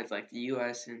two sides, like the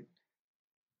US and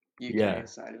UK Yeah.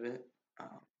 side of it.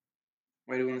 Um,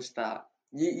 where do you want to start?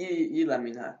 You let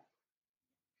me know.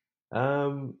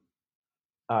 Um.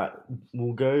 All right.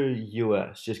 We'll go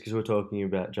US just because we're talking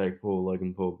about Jake Paul,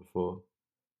 Logan Paul before.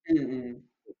 Mm-mm.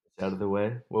 It's out of the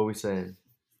way. What are we saying?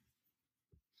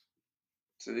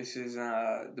 So this is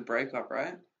the breakup,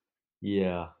 right?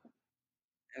 Yeah.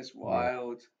 It's Yeah.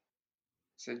 wild.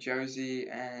 So Josie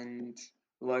and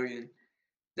Logan,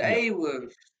 Yeah. they were.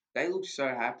 they look so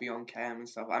happy on cam and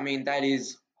stuff. I mean, that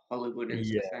is Hollywood and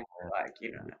Yeah. essentially, like,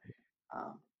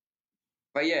 um,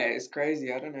 but yeah, it's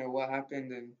crazy. I don't know what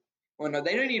happened, and well, no,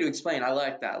 they don't need to explain. I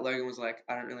like that. Logan was like,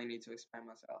 I don't really need to explain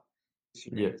myself. Just,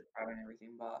 Yeah. it's private and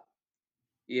everything. But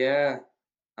yeah,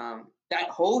 that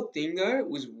whole thing though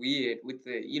was weird with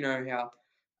the, how,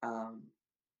 um,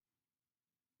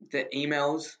 the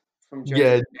emails from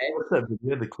Yeah. Josie's bed. What's that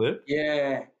video? The clip?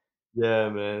 Yeah, Yeah,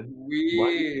 man. Mike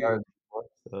weird.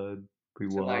 Stud,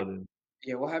 pretty So like, wild and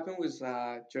yeah, what happened was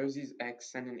Josie's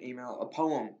ex sent an email, a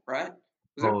poem, right?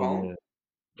 Was it a poem. poem? Yeah,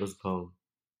 it was a poem.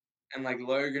 And like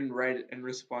Logan read it and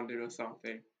responded or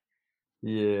something.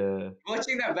 Yeah.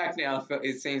 Watching that back now,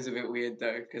 it seems a bit weird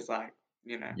though, because like,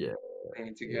 Yeah. they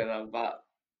ain't Yeah. together. But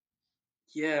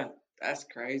yeah, that's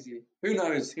crazy. Who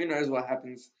knows? Who knows what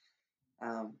happens?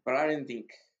 But I didn't think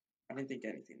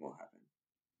anything will happen.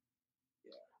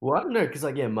 Well, I don't know, cause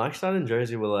like yeah, Mike Stud and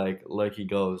Josie were like low-key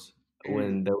goals Mm,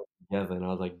 when they were together, and I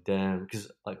was like, damn,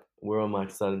 cause like we're on Mike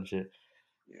Stud and shit,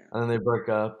 yeah. and then they broke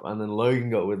up, and then Logan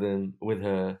got with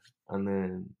her, and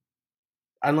then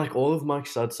and like all of Mike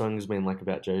Stud's songs been like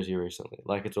about Josie recently,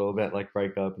 like it's all about like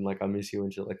breakup and like I miss you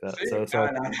and shit like that. See? So it's No,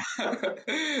 like no.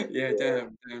 Yeah,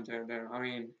 damn. I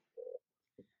mean,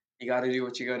 you got to do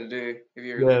what you got to do if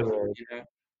you're yeah, really, man,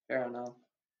 fair enough.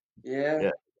 Yeah.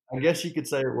 yeah. I guess you could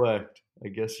say it worked. I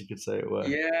guess you could say it worked.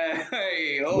 Yeah.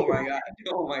 Hey, oh my God.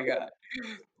 Oh my God.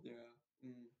 Yeah.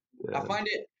 Mm. I Yeah, find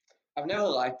it, I've never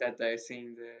liked that though,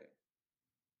 seeing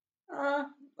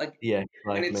like yeah,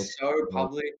 when like make it's so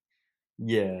public,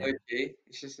 yeah, OG,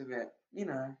 it's just a bit,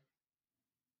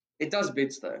 it does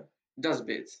bits though. It does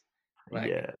bits. Like,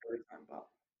 yeah. every time, but,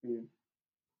 mm,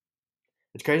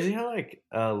 It's crazy how like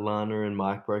Lana and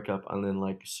Mike broke up, and then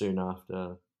like soon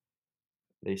after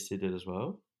these two did as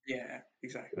well. yeah,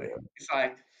 exactly. It's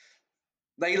like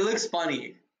it looks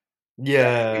funny.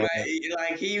 That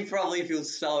Yeah, he probably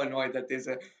feels so annoyed that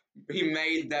he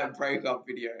made that breakup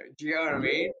video. Do you know what I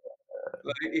yeah, mean?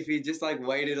 Like if he just like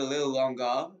waited a little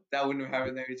longer, that wouldn't have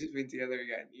happened. They would just been together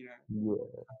again. yeah,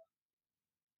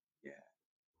 Yeah,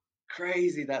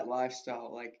 crazy that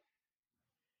lifestyle. Like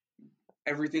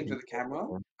everything for the camera.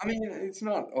 yeah, I mean, it's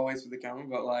not always for the camera,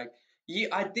 but like, yeah,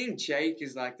 I think Jake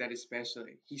is like that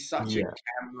especially. He's such a yeah,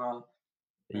 camera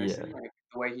yeah. person, like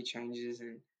the way he changes,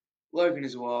 and Logan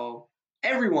as well.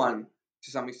 Everyone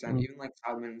to some extent, Mm, even like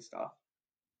Tubman and stuff.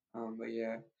 But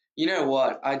yeah, you know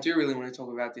what? I do really want to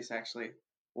talk about this actually.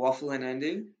 Waffle and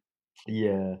ending,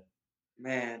 yeah.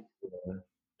 man.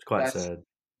 It's quite That's sad.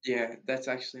 Yeah, that's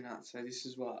actually nuts. So this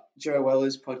is what Joe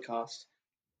Weller's podcast.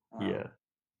 Um, Yeah,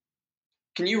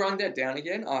 can you run that down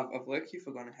again? I've low-key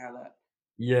forgotten how that.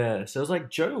 yeah. So it was like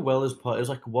Joe Weller's part. It was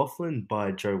like Waffling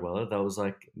by Joe Weller. That was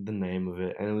like the name of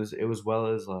it, and it was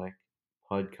Weller's like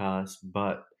podcast,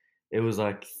 but it was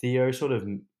like Theo sort of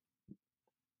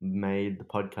made the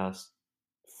podcast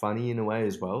funny in a way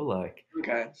as well. Like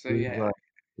Okay, so he was yeah. like,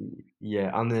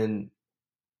 yeah, and then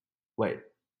wait,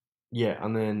 yeah,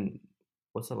 and then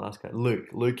what's the last guy? Luke.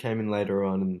 Luke came in later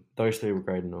on, and those three were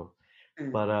great and all.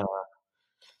 Mm, But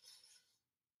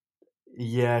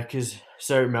yeah, because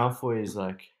so Malfoy is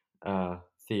like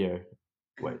Theo.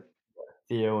 Wait, mm,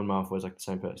 Theo and Malfoy is like the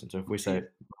same person. So if we say mm,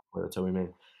 Malfoy, that's what we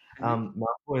mean. mm,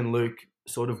 Malfoy and Luke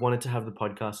sort of wanted to have the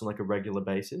podcast on like a regular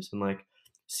basis and like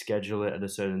schedule it at a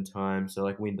certain time. So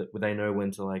like they know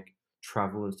when to like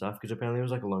travel and stuff because apparently it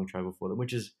was like a long travel for them,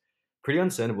 which is pretty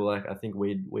understandable. Like I think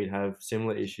we'd have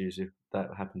similar issues if that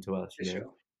happened to us, for sure.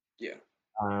 Yeah.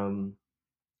 Um,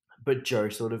 but Joe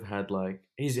sort of had like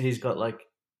he's got like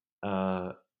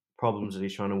uh problems that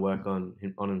he's trying to work on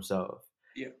himself.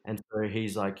 Yeah. And so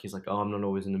he's like, oh, I'm not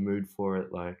always in the mood for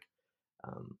it. Like,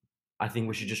 um, I think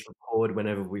we should just record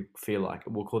whenever we feel like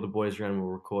it. We'll call the boys around. We'll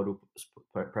record.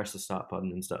 We'll press the start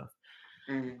button and stuff.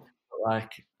 Mm,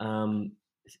 Like,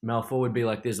 Malfoy would be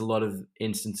like, there's a lot of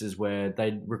instances where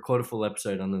they'd record a full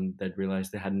episode and then they'd realize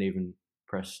they hadn't even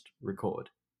pressed record,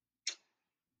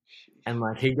 and sheesh.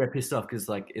 like he'd get pissed off because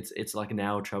like it's like an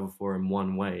hour travel for him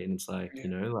one way, and it's like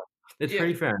Yeah. like it's Yeah.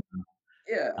 pretty fair.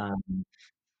 Yeah. Um,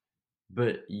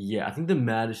 but yeah, I think the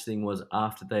maddest thing was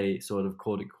after they sort of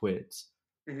called it quits.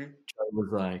 Hmm. Joe was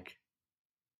like,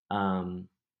 um,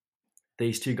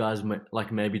 these two guys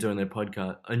like maybe doing their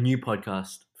podcast, a new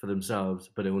podcast for themselves,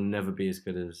 but it will never be as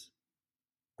good as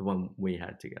the one we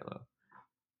had together.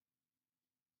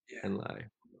 Yeah. And like,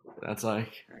 that's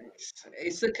like,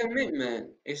 It's a commitment.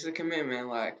 It's a commitment.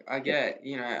 Like I get,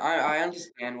 I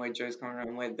understand where Joe's coming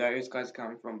from, where those guys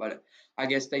come from, but I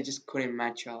guess they just couldn't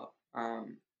match up.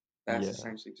 That's yeah,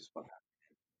 essentially just what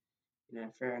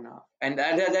happened. Fair enough. And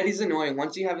that is annoying.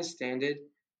 Once you have a standard,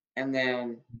 and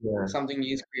then yeah, something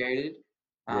new is created,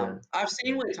 Yeah. I've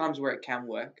seen where times where it can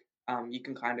work. You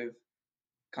can kind of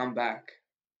come back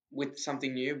with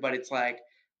something new, but it's like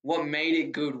what made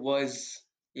it good was,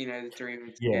 the three of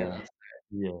them Yeah. together.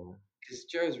 Yeah. Because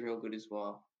Joe's real good as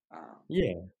well.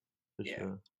 Yeah, for Yeah, sure.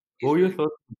 What he's were your really good.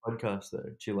 thoughts on the podcast though?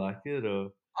 Did you like it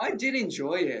or? I did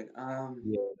enjoy it.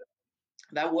 Yeah.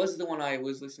 That was the one I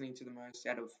was listening to the most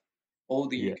out of all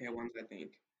the Yeah. UK ones, I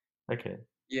think. Okay.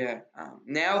 Yeah.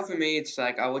 Now for me, it's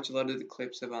like I watch a lot of the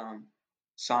clips of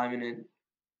Simon and Yeah.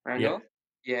 Randolph.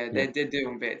 Yeah, Yeah. they're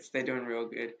doing bits. They're doing real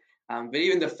good. But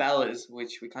even the fellas,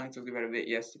 which we kind of talked about a bit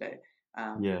yesterday,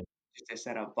 um, Yeah. just their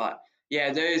setup. But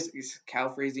yeah, those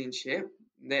Cal Freezy and Chip,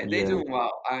 they're Yeah. doing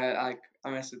well. I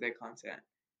mess with their content.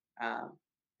 Um,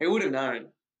 who would have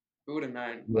known? Who would have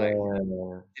known? Like,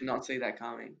 Yeah. did not see that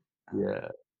coming. Um, Yeah.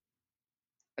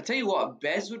 I tell you what,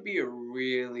 Bez would be a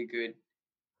really good.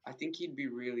 I think he'd be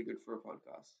really good for a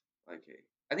podcast. Okay,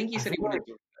 I think he I said feel he like wouldn't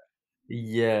do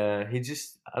yeah, he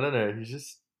just I don't know, he's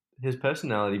just his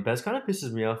personality. Bez kind of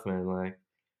pisses me off, man. Like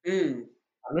it.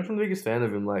 I'm not the biggest fan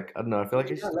of him. Like I don't know, I feel like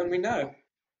Let me know.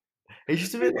 he's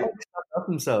just a bit like stuck up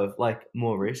himself. Like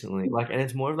more recently, like and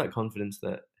it's more of that confidence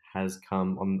that has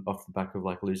come on off the back of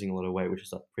like losing a lot of weight, which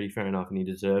is like pretty fair enough, and he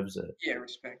deserves it. Yeah,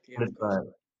 respect. Yeah, But of it's course. like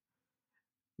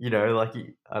like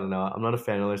I don't know. I'm not a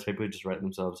fan of those people who just rate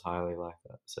themselves highly like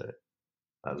that. So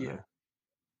I don't know. Yeah,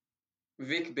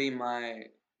 Vic be my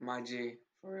G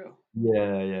for real.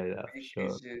 Yeah, yeah, yeah, for Vic sure.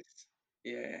 is just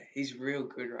he's real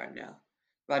good right now.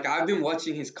 Like I've been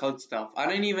watching his code stuff. I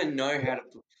don't even know how to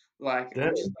like.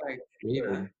 I'm just Damn, like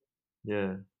good.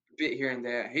 Yeah, a bit here and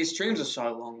there. His streams are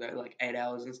so long though, like 8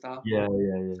 hours and stuff. yeah,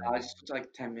 yeah, So I yeah, just watch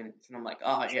like 10 minutes, and I'm like,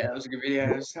 oh yeah, that was a good video.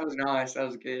 That was nice. That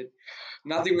was good.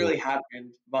 Nothing yeah, really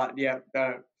happened, but yeah,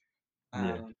 no.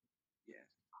 yeah. Um, yeah.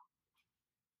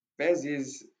 Bez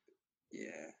is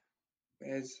yeah.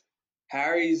 Bez.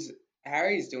 Harry's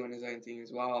Harry's doing his own thing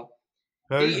as well.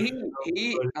 How's-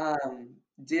 He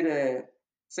did a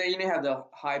so you know how the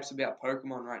hype's about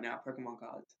Pokemon right now, Pokemon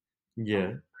cards.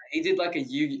 Yeah, He did like a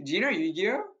Yu. Do you know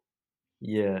Yu-Gi-Oh?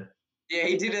 yeah, Yeah,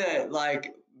 he did a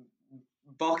like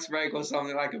box break or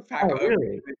something like a pack oh, opening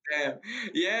really? with them.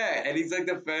 Yeah, and he's like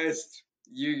the first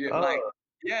Yu-Gi-Oh. Like Oh,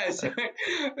 yeah, so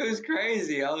it was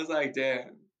crazy. I was like,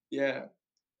 damn, yeah.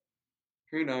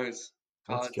 Who knows?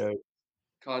 that's Cards, dope.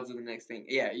 cards are the next thing.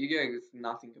 Yeah, Yu-Gi-Oh is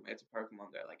nothing compared to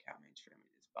Pokemon though, like how mainstream it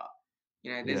is. But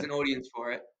there's Yeah, an audience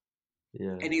for it.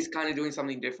 yeah, And he's kind of doing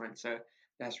something different, so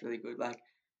that's really good. Like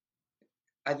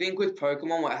I think with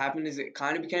Pokemon, what happened is it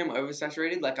kind of became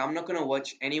oversaturated. Like I'm not gonna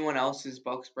watch anyone else's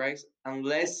box breaks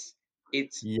unless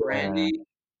it's yeah, Randy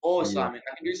or yeah, Simon.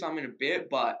 I can do Simon a bit,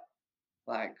 but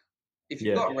like if you've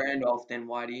yeah, got Randolph, then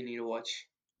why do you need to watch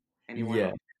anyone yeah,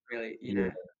 else? Really, yeah,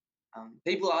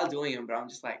 people are doing it, but I'm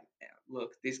just like, yeah,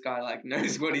 look, this guy like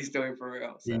knows what he's doing for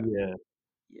real. So yeah.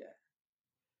 yeah,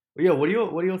 Well, yeah.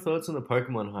 What are your thoughts on the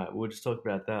Pokemon hype? We'll just talk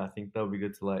about that. I think that would be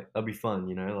good to like. That'd be fun,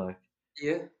 like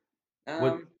yeah.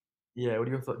 what? Um, Yeah. What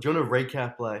are your thoughts? Do you want to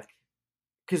recap like?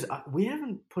 Because we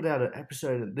haven't put out an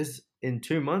episode of this in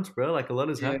 2 months, bro. Like a lot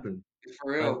has yeah, happened.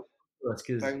 for Like, real.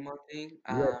 because Pokemon thing.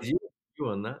 yeah, 'cause you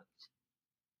on that?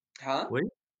 Huh? Were you?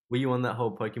 Were you on that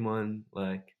whole Pokemon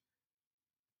like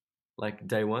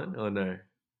day one or no?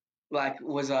 Like,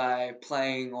 was I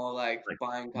playing or like Like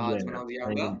buying cards when yeah, I was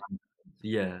playing younger? in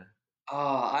yeah.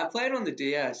 Oh, I played on the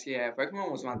DS. Yeah,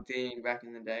 Pokemon was my thing back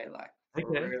in the day. Like for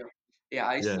Okay. real. Yeah,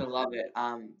 I used Yeah. to love it.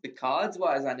 The cards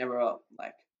wise, I never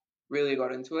like really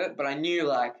got into it, but I knew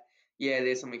like yeah,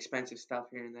 there's some expensive stuff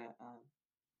here and there.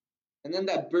 And then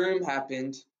that boom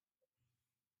happened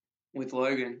with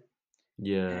Logan,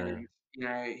 Yeah. and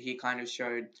he kind of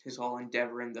showed his whole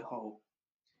endeavor in the whole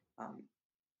um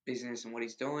business and what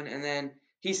he's doing. And then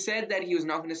he said that he was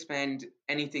not going to spend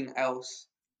anything else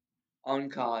on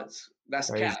cards. That's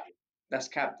Crazy. cap. That's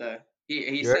cap though.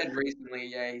 He You're said recently,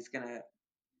 yeah, he's gonna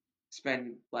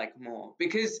spend like more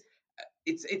because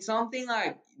it's something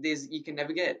like there's you can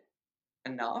never get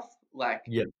enough. Like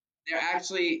yeah, there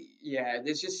actually, yeah,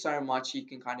 there's just so much you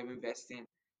can kind of invest in.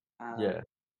 Um, yeah.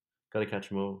 Gotta catch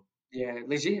them all. yeah,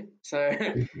 legit. So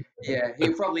yeah,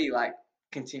 he'll probably like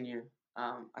continue.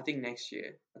 I think next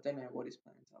year. I don't know what his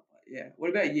plans are, but yeah. What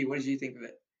about you? What did you think of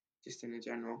it, just in a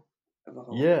general of a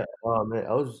whole? Yeah. Oh man,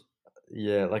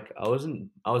 yeah, like I was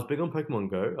big on Pokemon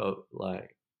Go.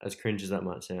 Like as cringe as that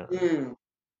might sound. Mm,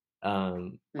 I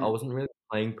mm. wasn't really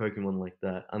playing Pokemon like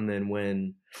that. And then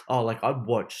like I'd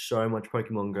watch so much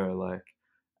Pokemon Go, like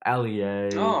Ali,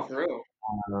 Oh, for real?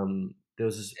 there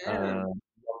was this Damn.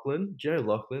 Lachlan. Do you know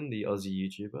Lachlan, the Aussie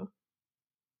YouTuber?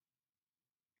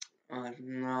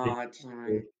 No, Yeah, I don't yeah.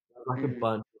 know. Like a Mm,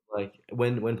 bunch of like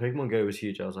when Pokemon Go was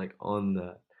huge, I was like on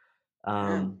that.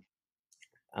 Damn. Um,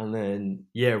 and then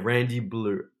yeah, Randy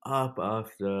blew up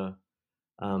after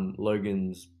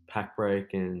Logan's pack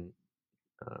break and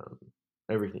um,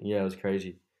 everything. Yeah, it was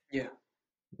crazy. Yeah.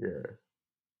 Yeah,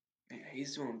 Yeah,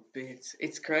 he's doing bits.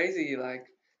 It's crazy. Like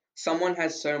someone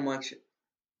has so much,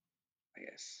 I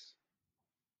guess,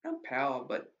 not power,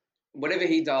 but whatever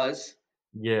he does,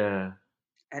 yeah,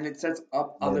 and it sets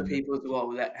up other yeah, people as well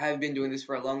that have been doing this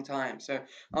for a long time. So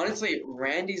honestly,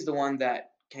 Randy's the one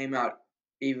that came out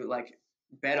even like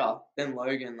better than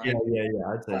Logan. yeah, yeah,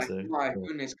 yeah. I'd say Like so. my Yeah.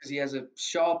 goodness, because he has a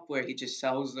shop where he just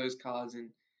sells those cards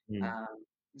and Mm. um,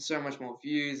 so much more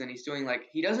views. And he's doing like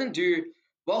he doesn't do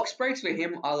box breaks for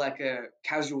him are like a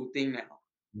casual thing now.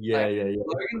 Yeah, Like yeah,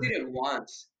 Logan did it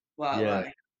once, but yeah,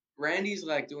 like Randy's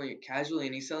like doing it casually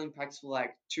and he's selling packs for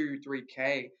like 2,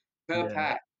 3K per yeah.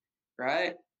 pack,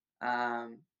 right?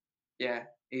 Um, yeah,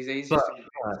 he's But just doing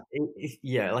bits.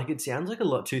 yeah, like it sounds like a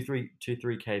lot, 2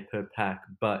 3 K per pack.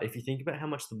 But if you think about how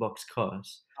much the box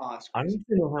costs, Oh, it's I crazy. don't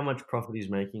even know how much profit he's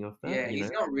making off that. Yeah, You know?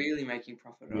 he's not really making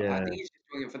profit at all. I Yeah, think he's just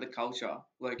doing it for the culture,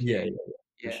 low yeah, key. yeah,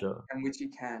 for Yeah, sure. and which he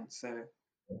can. So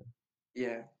Yeah,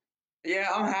 yeah, yeah,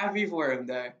 I'm happy for him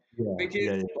though, yeah, because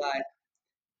yeah, yeah, like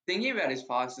thinking about his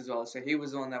past as well. So he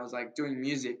was the one that was like doing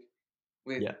music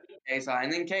with yeah, KSI,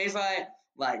 and then KSI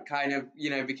like kind of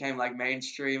became like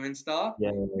mainstream and stuff,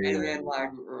 yeah, and yeah, then like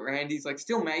Randy's like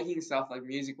still making stuff like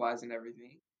music wise and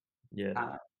everything. yeah,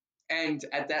 Uh, and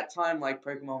at that time, like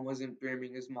Pokemon wasn't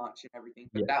booming as much and everything,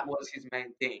 but yeah, that was his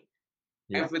main thing.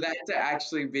 yeah, And for that to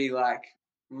actually be like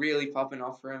really popping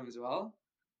off for him as well,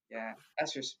 yeah,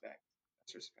 that's respect.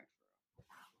 That's respect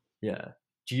yeah.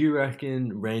 Do you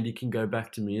reckon Randy can go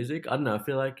back to music? I don't know. I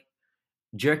feel like.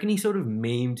 Do you reckon he sort of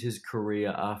memed his career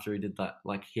after he did that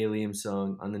like Helium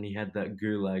song and then he had that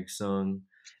Gulag song?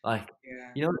 Like, for him.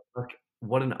 Yeah. you know, like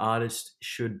what an artist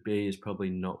should be is probably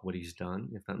not what he's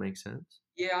done, if that makes sense.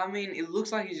 Yeah, I mean, it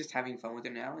looks like he's just having fun with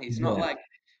it now. He's not Yeah, like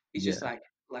he's just yeah.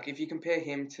 like if you compare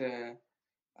him to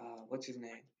what's his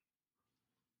name?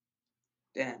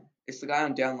 Dan. It's the guy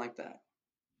on Down Like That.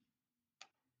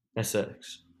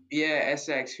 SX. Yeah,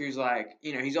 SX, who's like,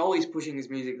 he's always pushing his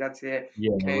music. That's it.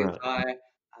 Yeah, right. KSI.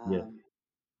 Yeah, Um,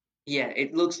 yeah,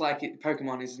 it looks like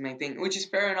Pokemon is his main thing, which is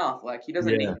fair enough. Like he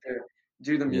doesn't yeah, need to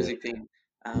do the yeah, music thing.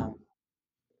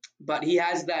 But he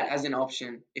has that as an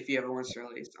option if he ever wants to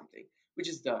release something, which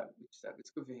is dope. Which is dope. It's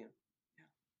good for him. Yeah.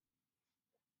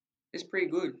 It's pretty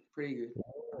good. Pretty good.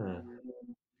 yeah.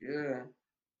 Yeah.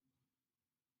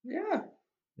 Yeah.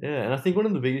 Yeah, and I think one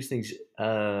of the biggest things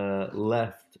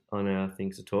left on our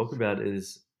things to talk about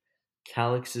is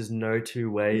Calix's no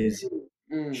two ways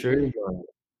shooting Mm. guard,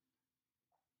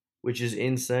 which is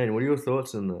insane. What are your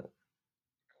thoughts on that?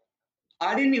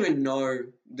 I didn't even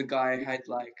know the guy had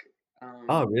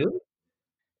Oh, um really?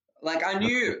 I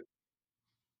knew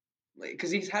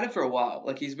because he's had it for a while.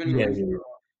 Like he's been Yeah, releasing yeah, for a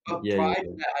while. But yeah, prior yeah,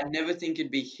 to that, I never think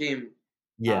it'd be him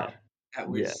uh, yeah, that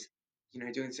yeah. was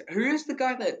doing so. Who is the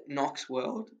guy that knocks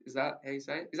World? Is that how you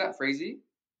say it? Is that Freezy?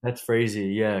 That's crazy.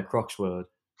 Yeah, Croc's word.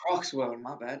 Crocs World,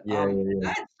 my bad. Yeah, yeah,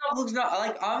 That stuff looks not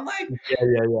like I'm like yeah, yeah,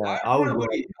 yeah, I yeah. I want would a wear.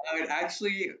 hoodie. I would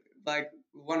actually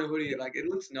want a hoodie. Yeah. Like it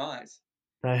looks nice.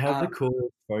 They have Um, the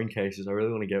coolest phone cases. I really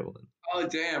want to get one. oh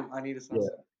damn, I need a Yeah,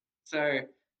 sunset. So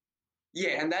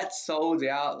yeah, and that sold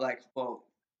out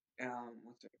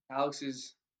what's it?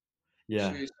 Alex's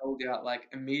yeah. shoe sold out like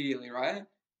immediately, right?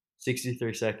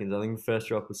 63 seconds. I think the first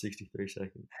drop was 63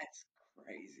 seconds. That's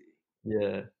crazy.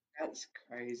 Yeah, That's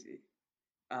crazy.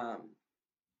 Um,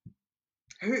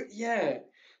 who? Yeah,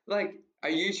 like a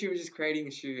YouTuber just creating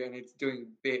a shoe and it's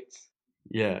doing bits.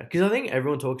 yeah. Because I think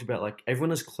everyone talks about like everyone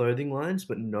has clothing lines,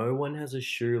 but no one has a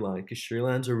shoe line because shoe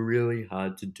lines are really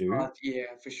hard to do.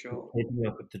 Yeah, for sure. Keeping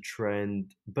up with the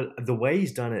trend, but the way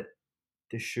he's done it,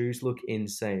 the shoes look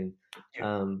insane. Yeah,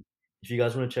 Um, if you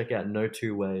guys want to check out No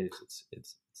Two Ways,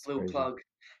 it's little crazy. plug.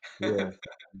 Yeah,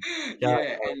 yeah,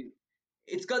 Yeah, and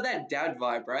it's got that dad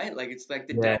vibe, right? Like it's like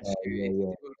the yeah, dad shoe. It's a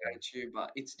yeah, typical dad shoe,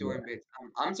 but it's yeah. doing bits.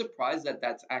 I'm surprised that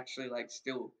that's actually like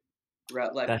still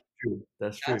like That's true.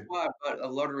 That's that's true. why I've got a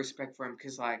lot of respect for him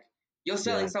because like you're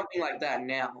selling Yeah, something like that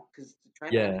now because the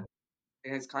trend I yeah, think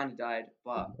it has kind of died,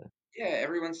 but yeah,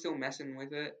 everyone's still messing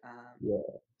with it. yeah.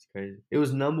 It's crazy. It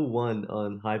was number one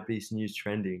on Hypebeast News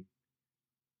trending.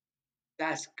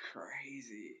 That's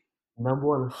crazy. Number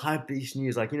one Hypebeast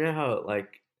News. Like you know how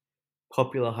like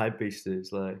popular Hypebeast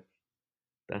is. Like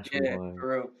that's Yeah, why. for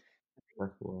real.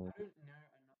 That's why. I don't know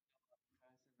another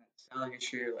person that's selling a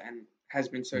shoe and has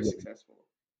been so Yeah, successful.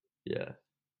 yeah.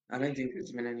 I don't think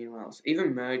there's been anyone else,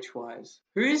 even merch wise.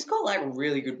 Who's got like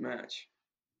really good merch?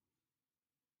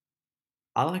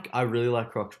 I really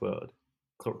like Croc's World.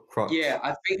 Crocs. Yeah,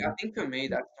 I think for me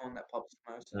that's the one that pops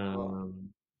the most as well.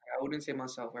 Um, I wouldn't see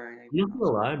myself wearing I'm anything not else.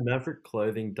 gonna lie, Maverick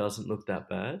clothing doesn't look that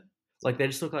bad. Like they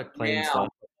just look like plain Now, stuff.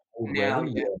 I would wear now, them.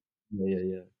 yeah. Yeah, yeah,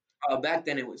 yeah, yeah. Back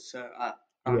then it was so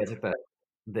Yeah, it's like that.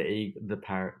 The eagle, the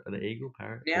parrot, the eagle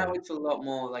parrot. now Yeah, it's a lot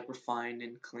more like refined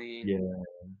and clean. yeah.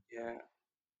 Yeah,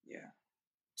 yeah,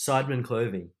 Sidemen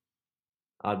clothing.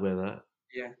 I'd wear that.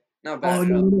 yeah. Not bad Oh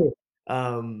at all. no, no,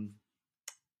 no.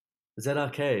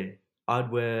 ZRK.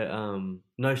 I'd wear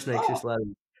no snakes, Oh, just ladders.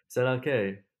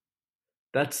 ZRK.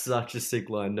 That's such a sick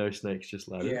line. No snakes, just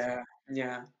ladders. yeah,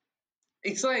 yeah.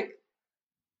 It's like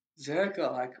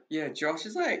Zerka, like yeah. Josh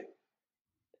is like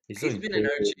He's he's doing been an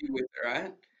big. OG with it,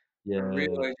 right? A real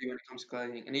Yeah, OG when it comes to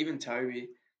clothing, and even Toby.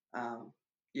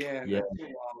 Yeah, yeah, that's so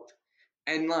wild.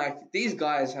 And like these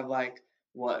guys have like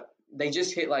what? They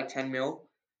just hit like 10 mil.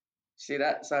 See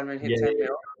that Sidemen hit yeah, 10 yeah,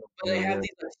 mil, but they have yeah,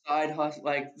 these like side hustle,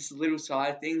 like this little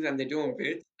side things, and they're doing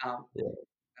bits. yeah,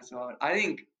 That's odd. I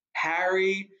think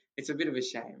Harry, it's a bit of a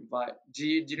shame, but do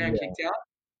you know yeah, Kicked Out?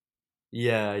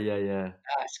 yeah, yeah, yeah.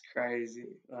 That's crazy.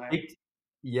 Like, It,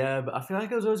 yeah, but I feel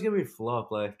like it was always gonna be a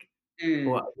flop. Like,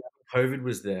 well, mm, COVID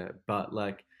was there, but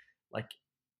like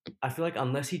I feel like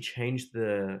unless he changed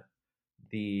the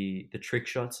trick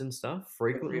shots and stuff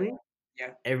yeah, frequently,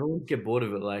 yeah, everyone would get bored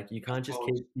of it. Like, you of can't just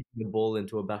keep course. kicking the ball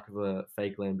into a back of a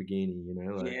fake Lamborghini. You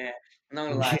know, like Yeah, I'm not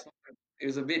gonna lie, it it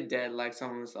was a bit dead. Like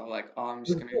someone was all like, "Oh, I'm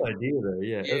just was a gonna." good idea though.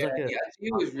 Yeah, it was Yeah, like a yeah,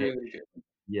 it was really good.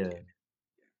 yeah,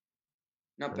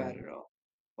 Not bad um, at all.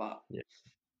 But yeah,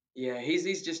 yeah,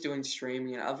 he's just doing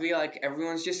streaming, and I feel like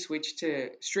everyone's just switched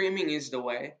to streaming is the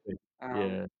way.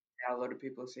 yeah. Yeah, a lot of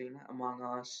people are seeing it Among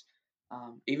Us,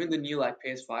 even the new like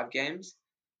PS5 games.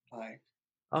 Like,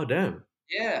 Oh damn.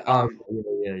 yeah, Oh yeah,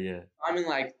 yeah, yeah, I mean,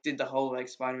 like, did the whole like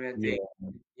Spider-Man thing.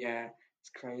 yeah, Yeah, it's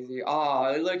crazy.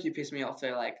 Oh, look, you pissed me off.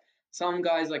 So like, some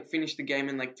guys like finished the game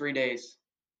in like 3 days.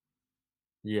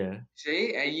 yeah,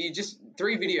 See, and you just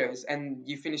 3 videos and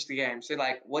you finish the game. So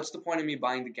like, what's the point of me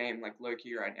buying the game like low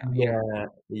key right now? You know, yeah,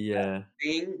 yeah.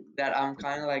 thing that I'm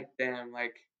kind of like, damn,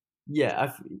 like,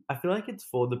 Yeah, I feel like it's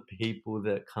for the people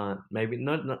that can't maybe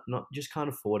not just can't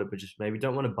afford it, but just maybe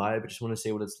don't want to buy it, but just want to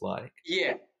see what it's like.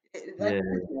 yeah, Yeah,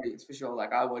 that's an audience for sure.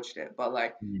 Like, I watched it, but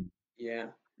like, mm, yeah,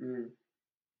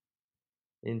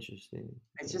 interesting.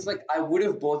 it's just Yeah. like I would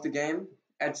have bought the game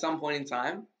at some point in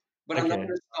time, but I'm not Okay.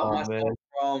 gonna stop Oh myself man.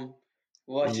 from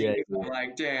watching Yeah, because yeah, I'm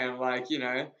like, damn, like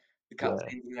the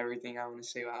yeah. cutscenes and everything. I want to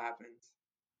see what happens.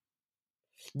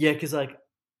 Yeah, because like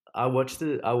I watched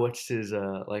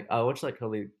like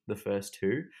probably the first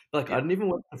two. But, like I Yeah, didn't even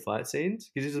watch the fight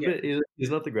scenes because yeah, he's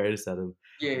not the greatest at them.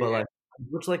 yeah, But yeah, like I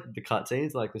watched like the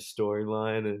cutscenes, like the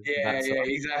storyline and yeah, that side. yeah.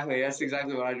 Exactly. That's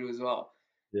exactly what I do as well.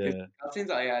 Because Yeah,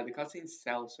 cutscenes, are yeah, the cutscenes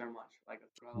sell so much. Like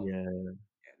that's what I love. yeah.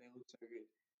 Yeah, they look so good.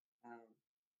 Um,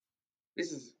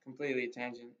 this is completely a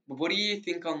tangent, but what do you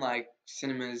think on like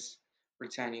cinemas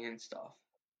returning and stuff?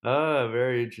 Oh,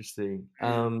 very interesting.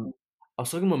 Mm, I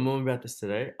was talking to my mom about this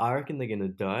today. I reckon they're gonna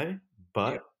die,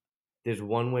 yeah. but there's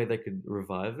one way they could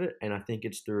revive it, and I think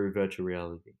it's through virtual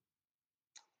reality.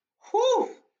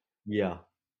 Whew. Yeah,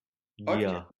 Okay.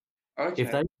 yeah.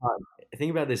 If Okay. they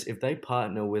think about this, if they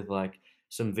partner with like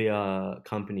some VR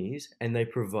companies and they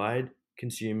provide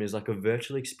consumers like a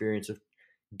virtual experience of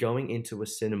going into a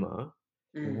cinema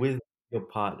Mm, with your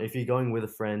partner, if you're going with a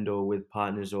friend or with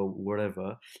partners or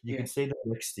whatever, you yeah. could see them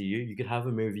next to you. You could have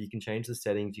a movie. You can change the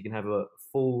settings. You can have a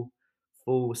full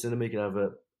cinema. You can have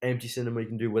a empty cinema. You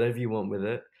can do whatever you want with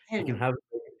it. You can Damn. have.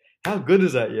 How good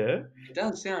is that? Yeah. It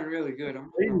does sound really good.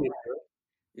 I'm not gonna Crazy. lie.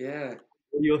 Yeah.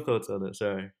 What are your thoughts on it?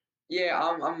 Sorry. Yeah,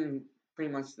 I'm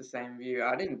pretty much the same view.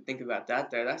 I didn't think about that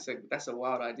though. That's a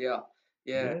wild idea.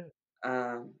 Yeah. Yeah.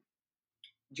 Um,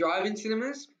 drive-in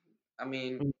cinemas. I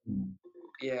mean, Mhm.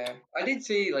 yeah, I did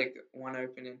see like one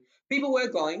opening. People were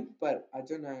going, but I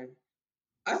don't know.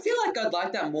 I feel like I'd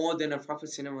like that more than a proper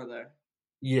cinema though.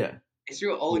 Yeah. It's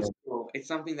real old Yeah. school. It's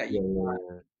something that you Yeah. can't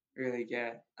Yeah. really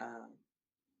get.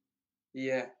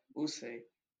 Yeah, we'll see.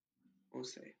 We'll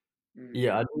see. Mm.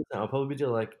 Yeah, I'll probably do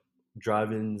like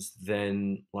drive-ins,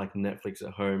 then like Netflix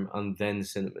at home, and then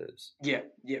cinemas. Yeah,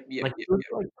 yep, yep, Like yep, it's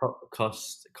yep. like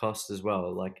cost as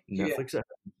well. Like Yeah, Netflix at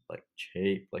home is like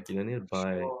cheap. Like you don't need to for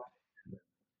buy. sure.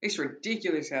 It's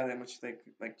ridiculous how much they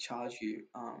like charge you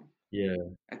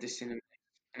Yeah, at the cinema,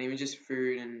 and even just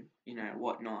food and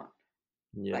whatnot.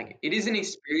 yeah, Like it is an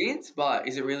experience, but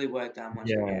is it really worth that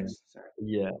much? I yeah, guess. So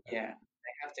yeah, yeah,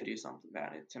 they have to do something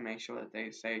about it to make sure that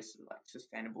they stay like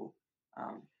sustainable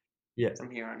um, yeah,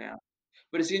 from here on out.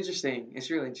 But it's interesting.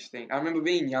 It's really interesting. I remember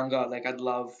being younger. Like I'd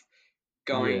love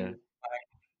yeah, going.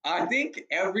 I think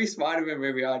every Spider-Man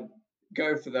movie I'd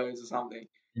go for those or something.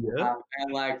 Yeah.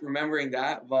 And like remembering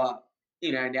that, but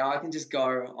now I can just go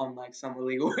on like some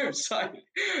illegal website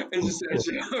and just search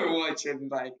it and watch it, and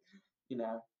like, you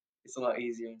know, it's a lot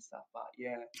easier and stuff. But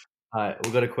yeah, All right,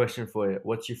 we've got a question for you.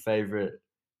 What's your favorite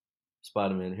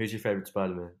Spider-Man? Who's your favorite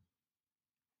Spider-Man?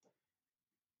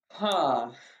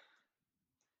 huh?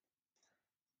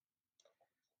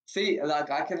 See, like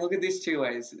I can look at this two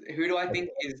ways. Who do I think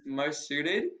is most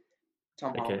suited?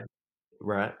 Tom Okay. Holland,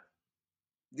 Right.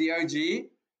 the OG,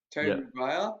 Tobey Yep.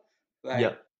 Maguire. Like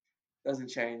Yep. doesn't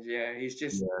change. Yeah, he's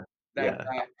just Yeah. that Yeah.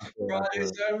 guy. I feel, Bro, I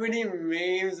there's feel. so many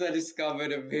memes I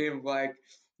discovered of him. Like,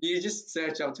 you just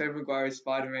search up Tobey Maguire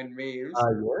Spider-Man memes.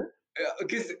 Yeah.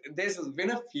 Because there's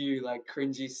been a few like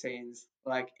cringy scenes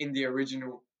like in the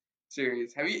original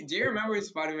series. Do you remember in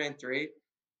Spider-Man 3?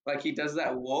 Like he does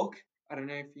that walk. I don't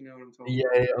know if you know what I'm talking Yeah,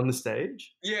 about. yeah, on the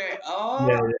stage. Yeah. Yeah, Oh,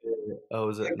 yeah, yeah, yeah. Oh,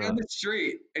 was it? like down No. the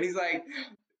street, and he's like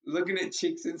looking at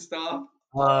chicks and stuff.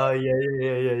 Oh, Oh, yeah,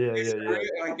 yeah, yeah, yeah, it's yeah,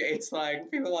 yeah, like it's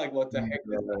like people are like, what the heck is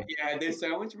yeah. that? Yeah, there's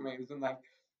so much memes and like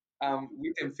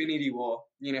with Infinity War,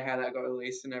 you know how that got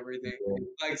released and everything.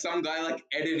 Like some guy like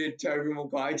edited Tobey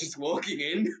Maguire just walking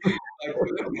in, like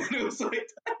it was like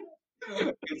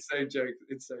it's so jokes.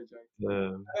 It's so jokes.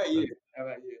 Um, How about you? How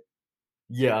about you?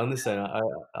 yeah, I understand.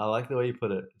 I like the way you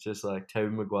put it. It's just like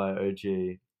Tobey Maguire OG,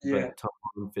 Yeah, but Tom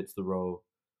Holland fits the role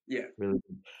yeah. really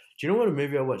good. Do you know what a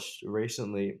movie I watched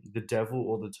recently? The Devil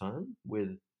All the Time with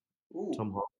Ooh, Tom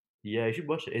Holland. Yeah, you should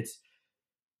watch it.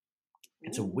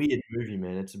 It's a ooh. weird movie,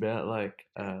 man. It's about like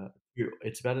Okay.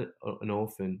 it's about an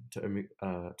orphan,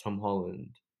 Tom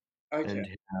Holland, Okay. and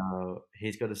how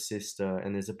he's got a sister,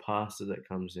 and there's a pastor that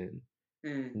comes in, Hmm.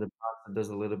 and the pastor does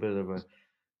a little bit of a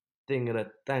thingada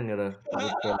thangada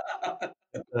with the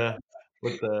with the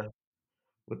with the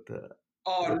with the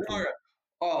Oh with the no!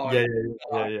 Oh, yeah, yeah, yeah,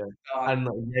 yeah, dark, yeah. dark. And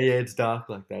like, yeah, yeah, it's dark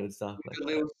like that. It's dark With like the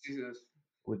that. little scissors.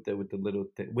 With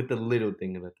the little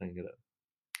thingada thingada.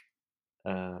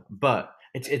 But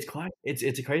it's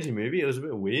a crazy movie. It was a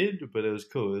bit weird, but it was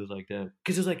cool. It was like damn,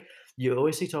 because it was like you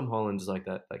always see Tom Holland as like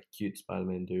that like cute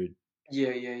Spider-Man dude. Yeah,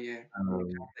 yeah, yeah.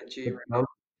 That G But right that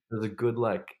there. was a good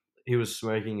like he was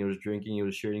smoking, he was drinking, he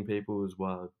was shooting people. It was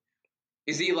wild.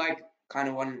 Is he like kind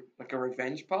of on like a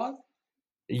revenge path?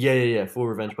 Yeah, yeah, yeah. Full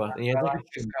revenge path, and he has I like like a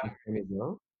this strong kind of accent movie. as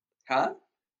well. Huh?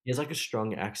 He has like a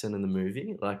strong accent in the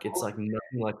movie. Like it's like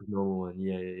nothing like his normal one.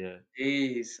 Yeah, yeah,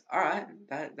 Jeez. All right.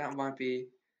 That might be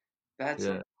that's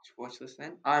yeah, on yeah. my watch list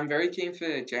then. I'm very keen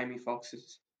for Jamie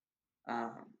Foxx's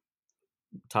um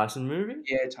Tyson movie.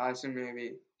 yeah, Tyson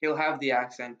movie. He'll have the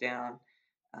accent down.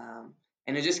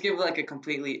 And it just give like a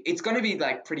completely it's gonna be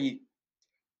like pretty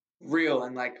real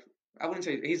and like I wouldn't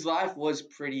say his life was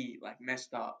pretty like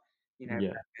messed up, Yeah,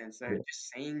 back then. So yeah,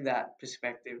 just seeing that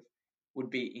perspective would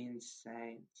be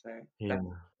insane. So yeah.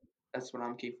 that's what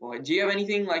I'm keen for. Do you have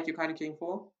anything like you're kind of keen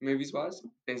for, movies wise?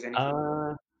 If there's anything.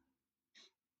 Uh,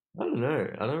 I don't know.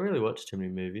 I don't really watch too many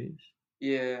movies.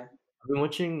 Yeah. I've been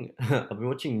watching I've been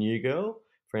watching New Girl.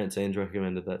 Francine's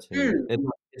recommended that to me. Hmm.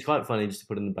 It's quite funny just to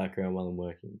put in the background while I'm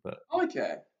working. But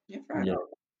Okay. Yeah, fair yeah. enough.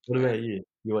 What Yeah. about you?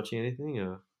 You watching anything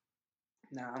or?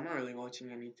 Nah, I'm not really watching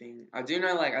anything. I do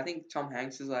know, like, I think Tom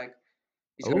Hanks is like,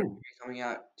 he's got a Oh, movie coming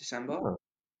out December. oh,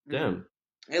 Mm. damn.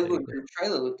 It Okay, looked, cool. the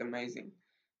trailer looked amazing.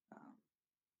 Um,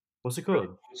 What's it really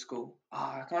called? old school.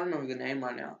 I can't remember the name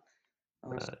right now.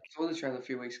 Uh, Saw the trailer a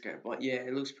few weeks ago, but yeah,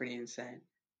 it looks pretty insane.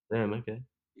 damn. Okay.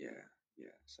 Yeah, yeah.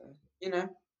 So, you know,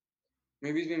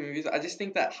 movies be movies. I just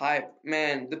think that hype,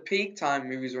 man, the peak time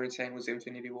movies were insane was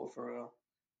Infinity War for real.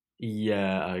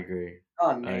 Yeah, I agree.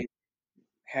 I Unmade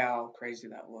how crazy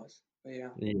that was. But yeah.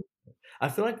 yeah. I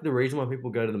feel like the reason why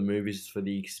people go to the movies is for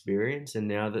the experience, and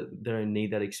now that they don't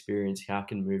need that experience, how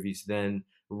can movies then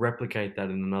replicate that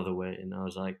in another way? And I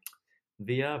was like,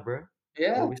 VR, bro.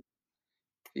 Yeah, What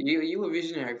we you were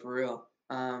visionary for real.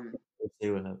 Let's see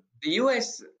what happens. The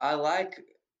US,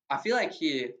 I feel like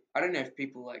here, I don't know if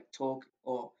people like talk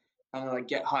or kind of like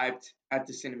get hyped at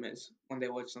the cinemas when they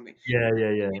watch something. Yeah,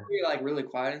 yeah, yeah, People are like really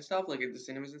quiet and stuff, like at the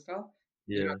cinemas and stuff.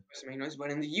 You're not yeah, supposed to make noise.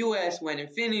 But in the US, when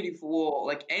Infinity War,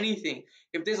 like anything,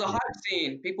 if there's a yeah. hype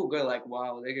scene, people go like,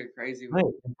 wow, they go crazy with Mate,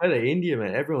 it. compared to India,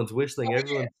 man, everyone's whistling, Oh yeah,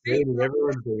 everyone's see, screaming,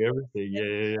 everyone's doing everything. Yeah,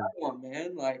 yeah, yeah. come on,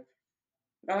 man. Like,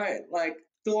 right, like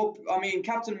Thor, I mean,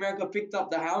 Captain America picked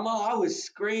up the hammer. I was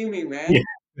screaming, man. Yeah,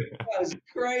 That was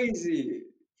crazy.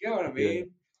 You know what I yeah,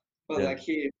 mean? But yeah. like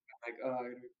here, I'm like, oh, I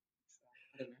don't know if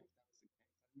that was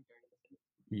the case.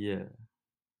 Yeah.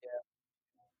 Yeah.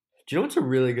 Do you know what's a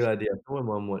really good idea? I saw my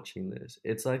mum watching this.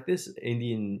 It's like this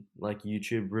Indian like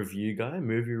YouTube review guy,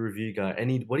 movie review guy,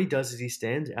 and what he does is he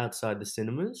stands outside the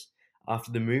cinemas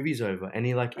after the movie's over, and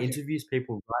he like Okay. interviews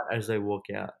people right as they walk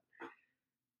out.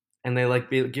 and they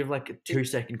give like a Is, 2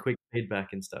 second quick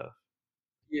feedback and stuff.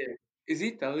 yeah. Is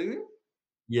he telling you?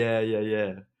 Yeah, yeah,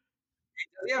 yeah.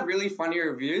 Does he have really funny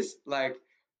reviews? Like,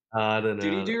 I don't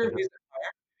did know. he I do don't know. reviews?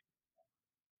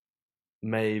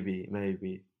 Maybe,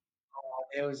 maybe. Oh,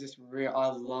 there was this real. I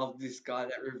love this guy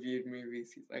that reviewed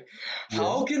movies. He's like, Yeah.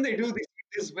 how can they do this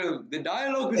in this film? The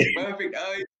dialogue is perfect.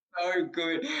 Oh, it's so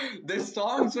good. The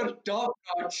songs were top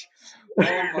notch. Oh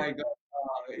my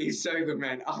god, he's so good,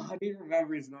 man. Oh, I didn't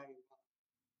remember his name.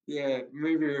 Yeah,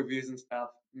 movie reviews and stuff.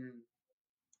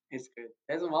 It's good.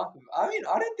 There's a market. I mean,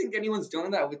 I don't think anyone's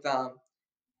doing that with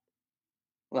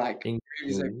like English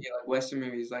movies over movies. here, like Western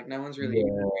movies. Like no one's really.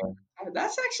 Yeah.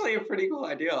 That's actually a pretty cool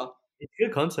idea. It's a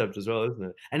good concept as well, isn't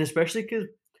it? And especially because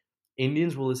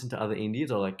Indians will listen to other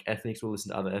Indians, or like ethnics will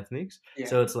listen to other ethnics. Yeah.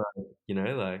 So it's like,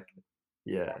 like,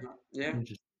 yeah. Yeah.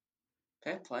 Interesting.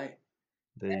 Fair play.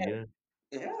 There you go.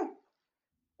 Yeah.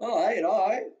 All right. All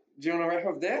right. Do you want to wrap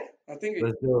up there? I think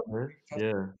Let's do it, man.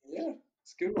 Yeah. yeah,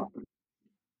 it's a good one.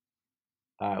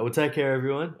 All right. Well, take care,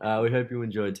 everyone. We hope you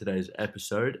enjoyed today's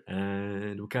episode,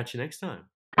 and we'll catch you next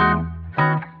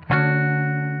time.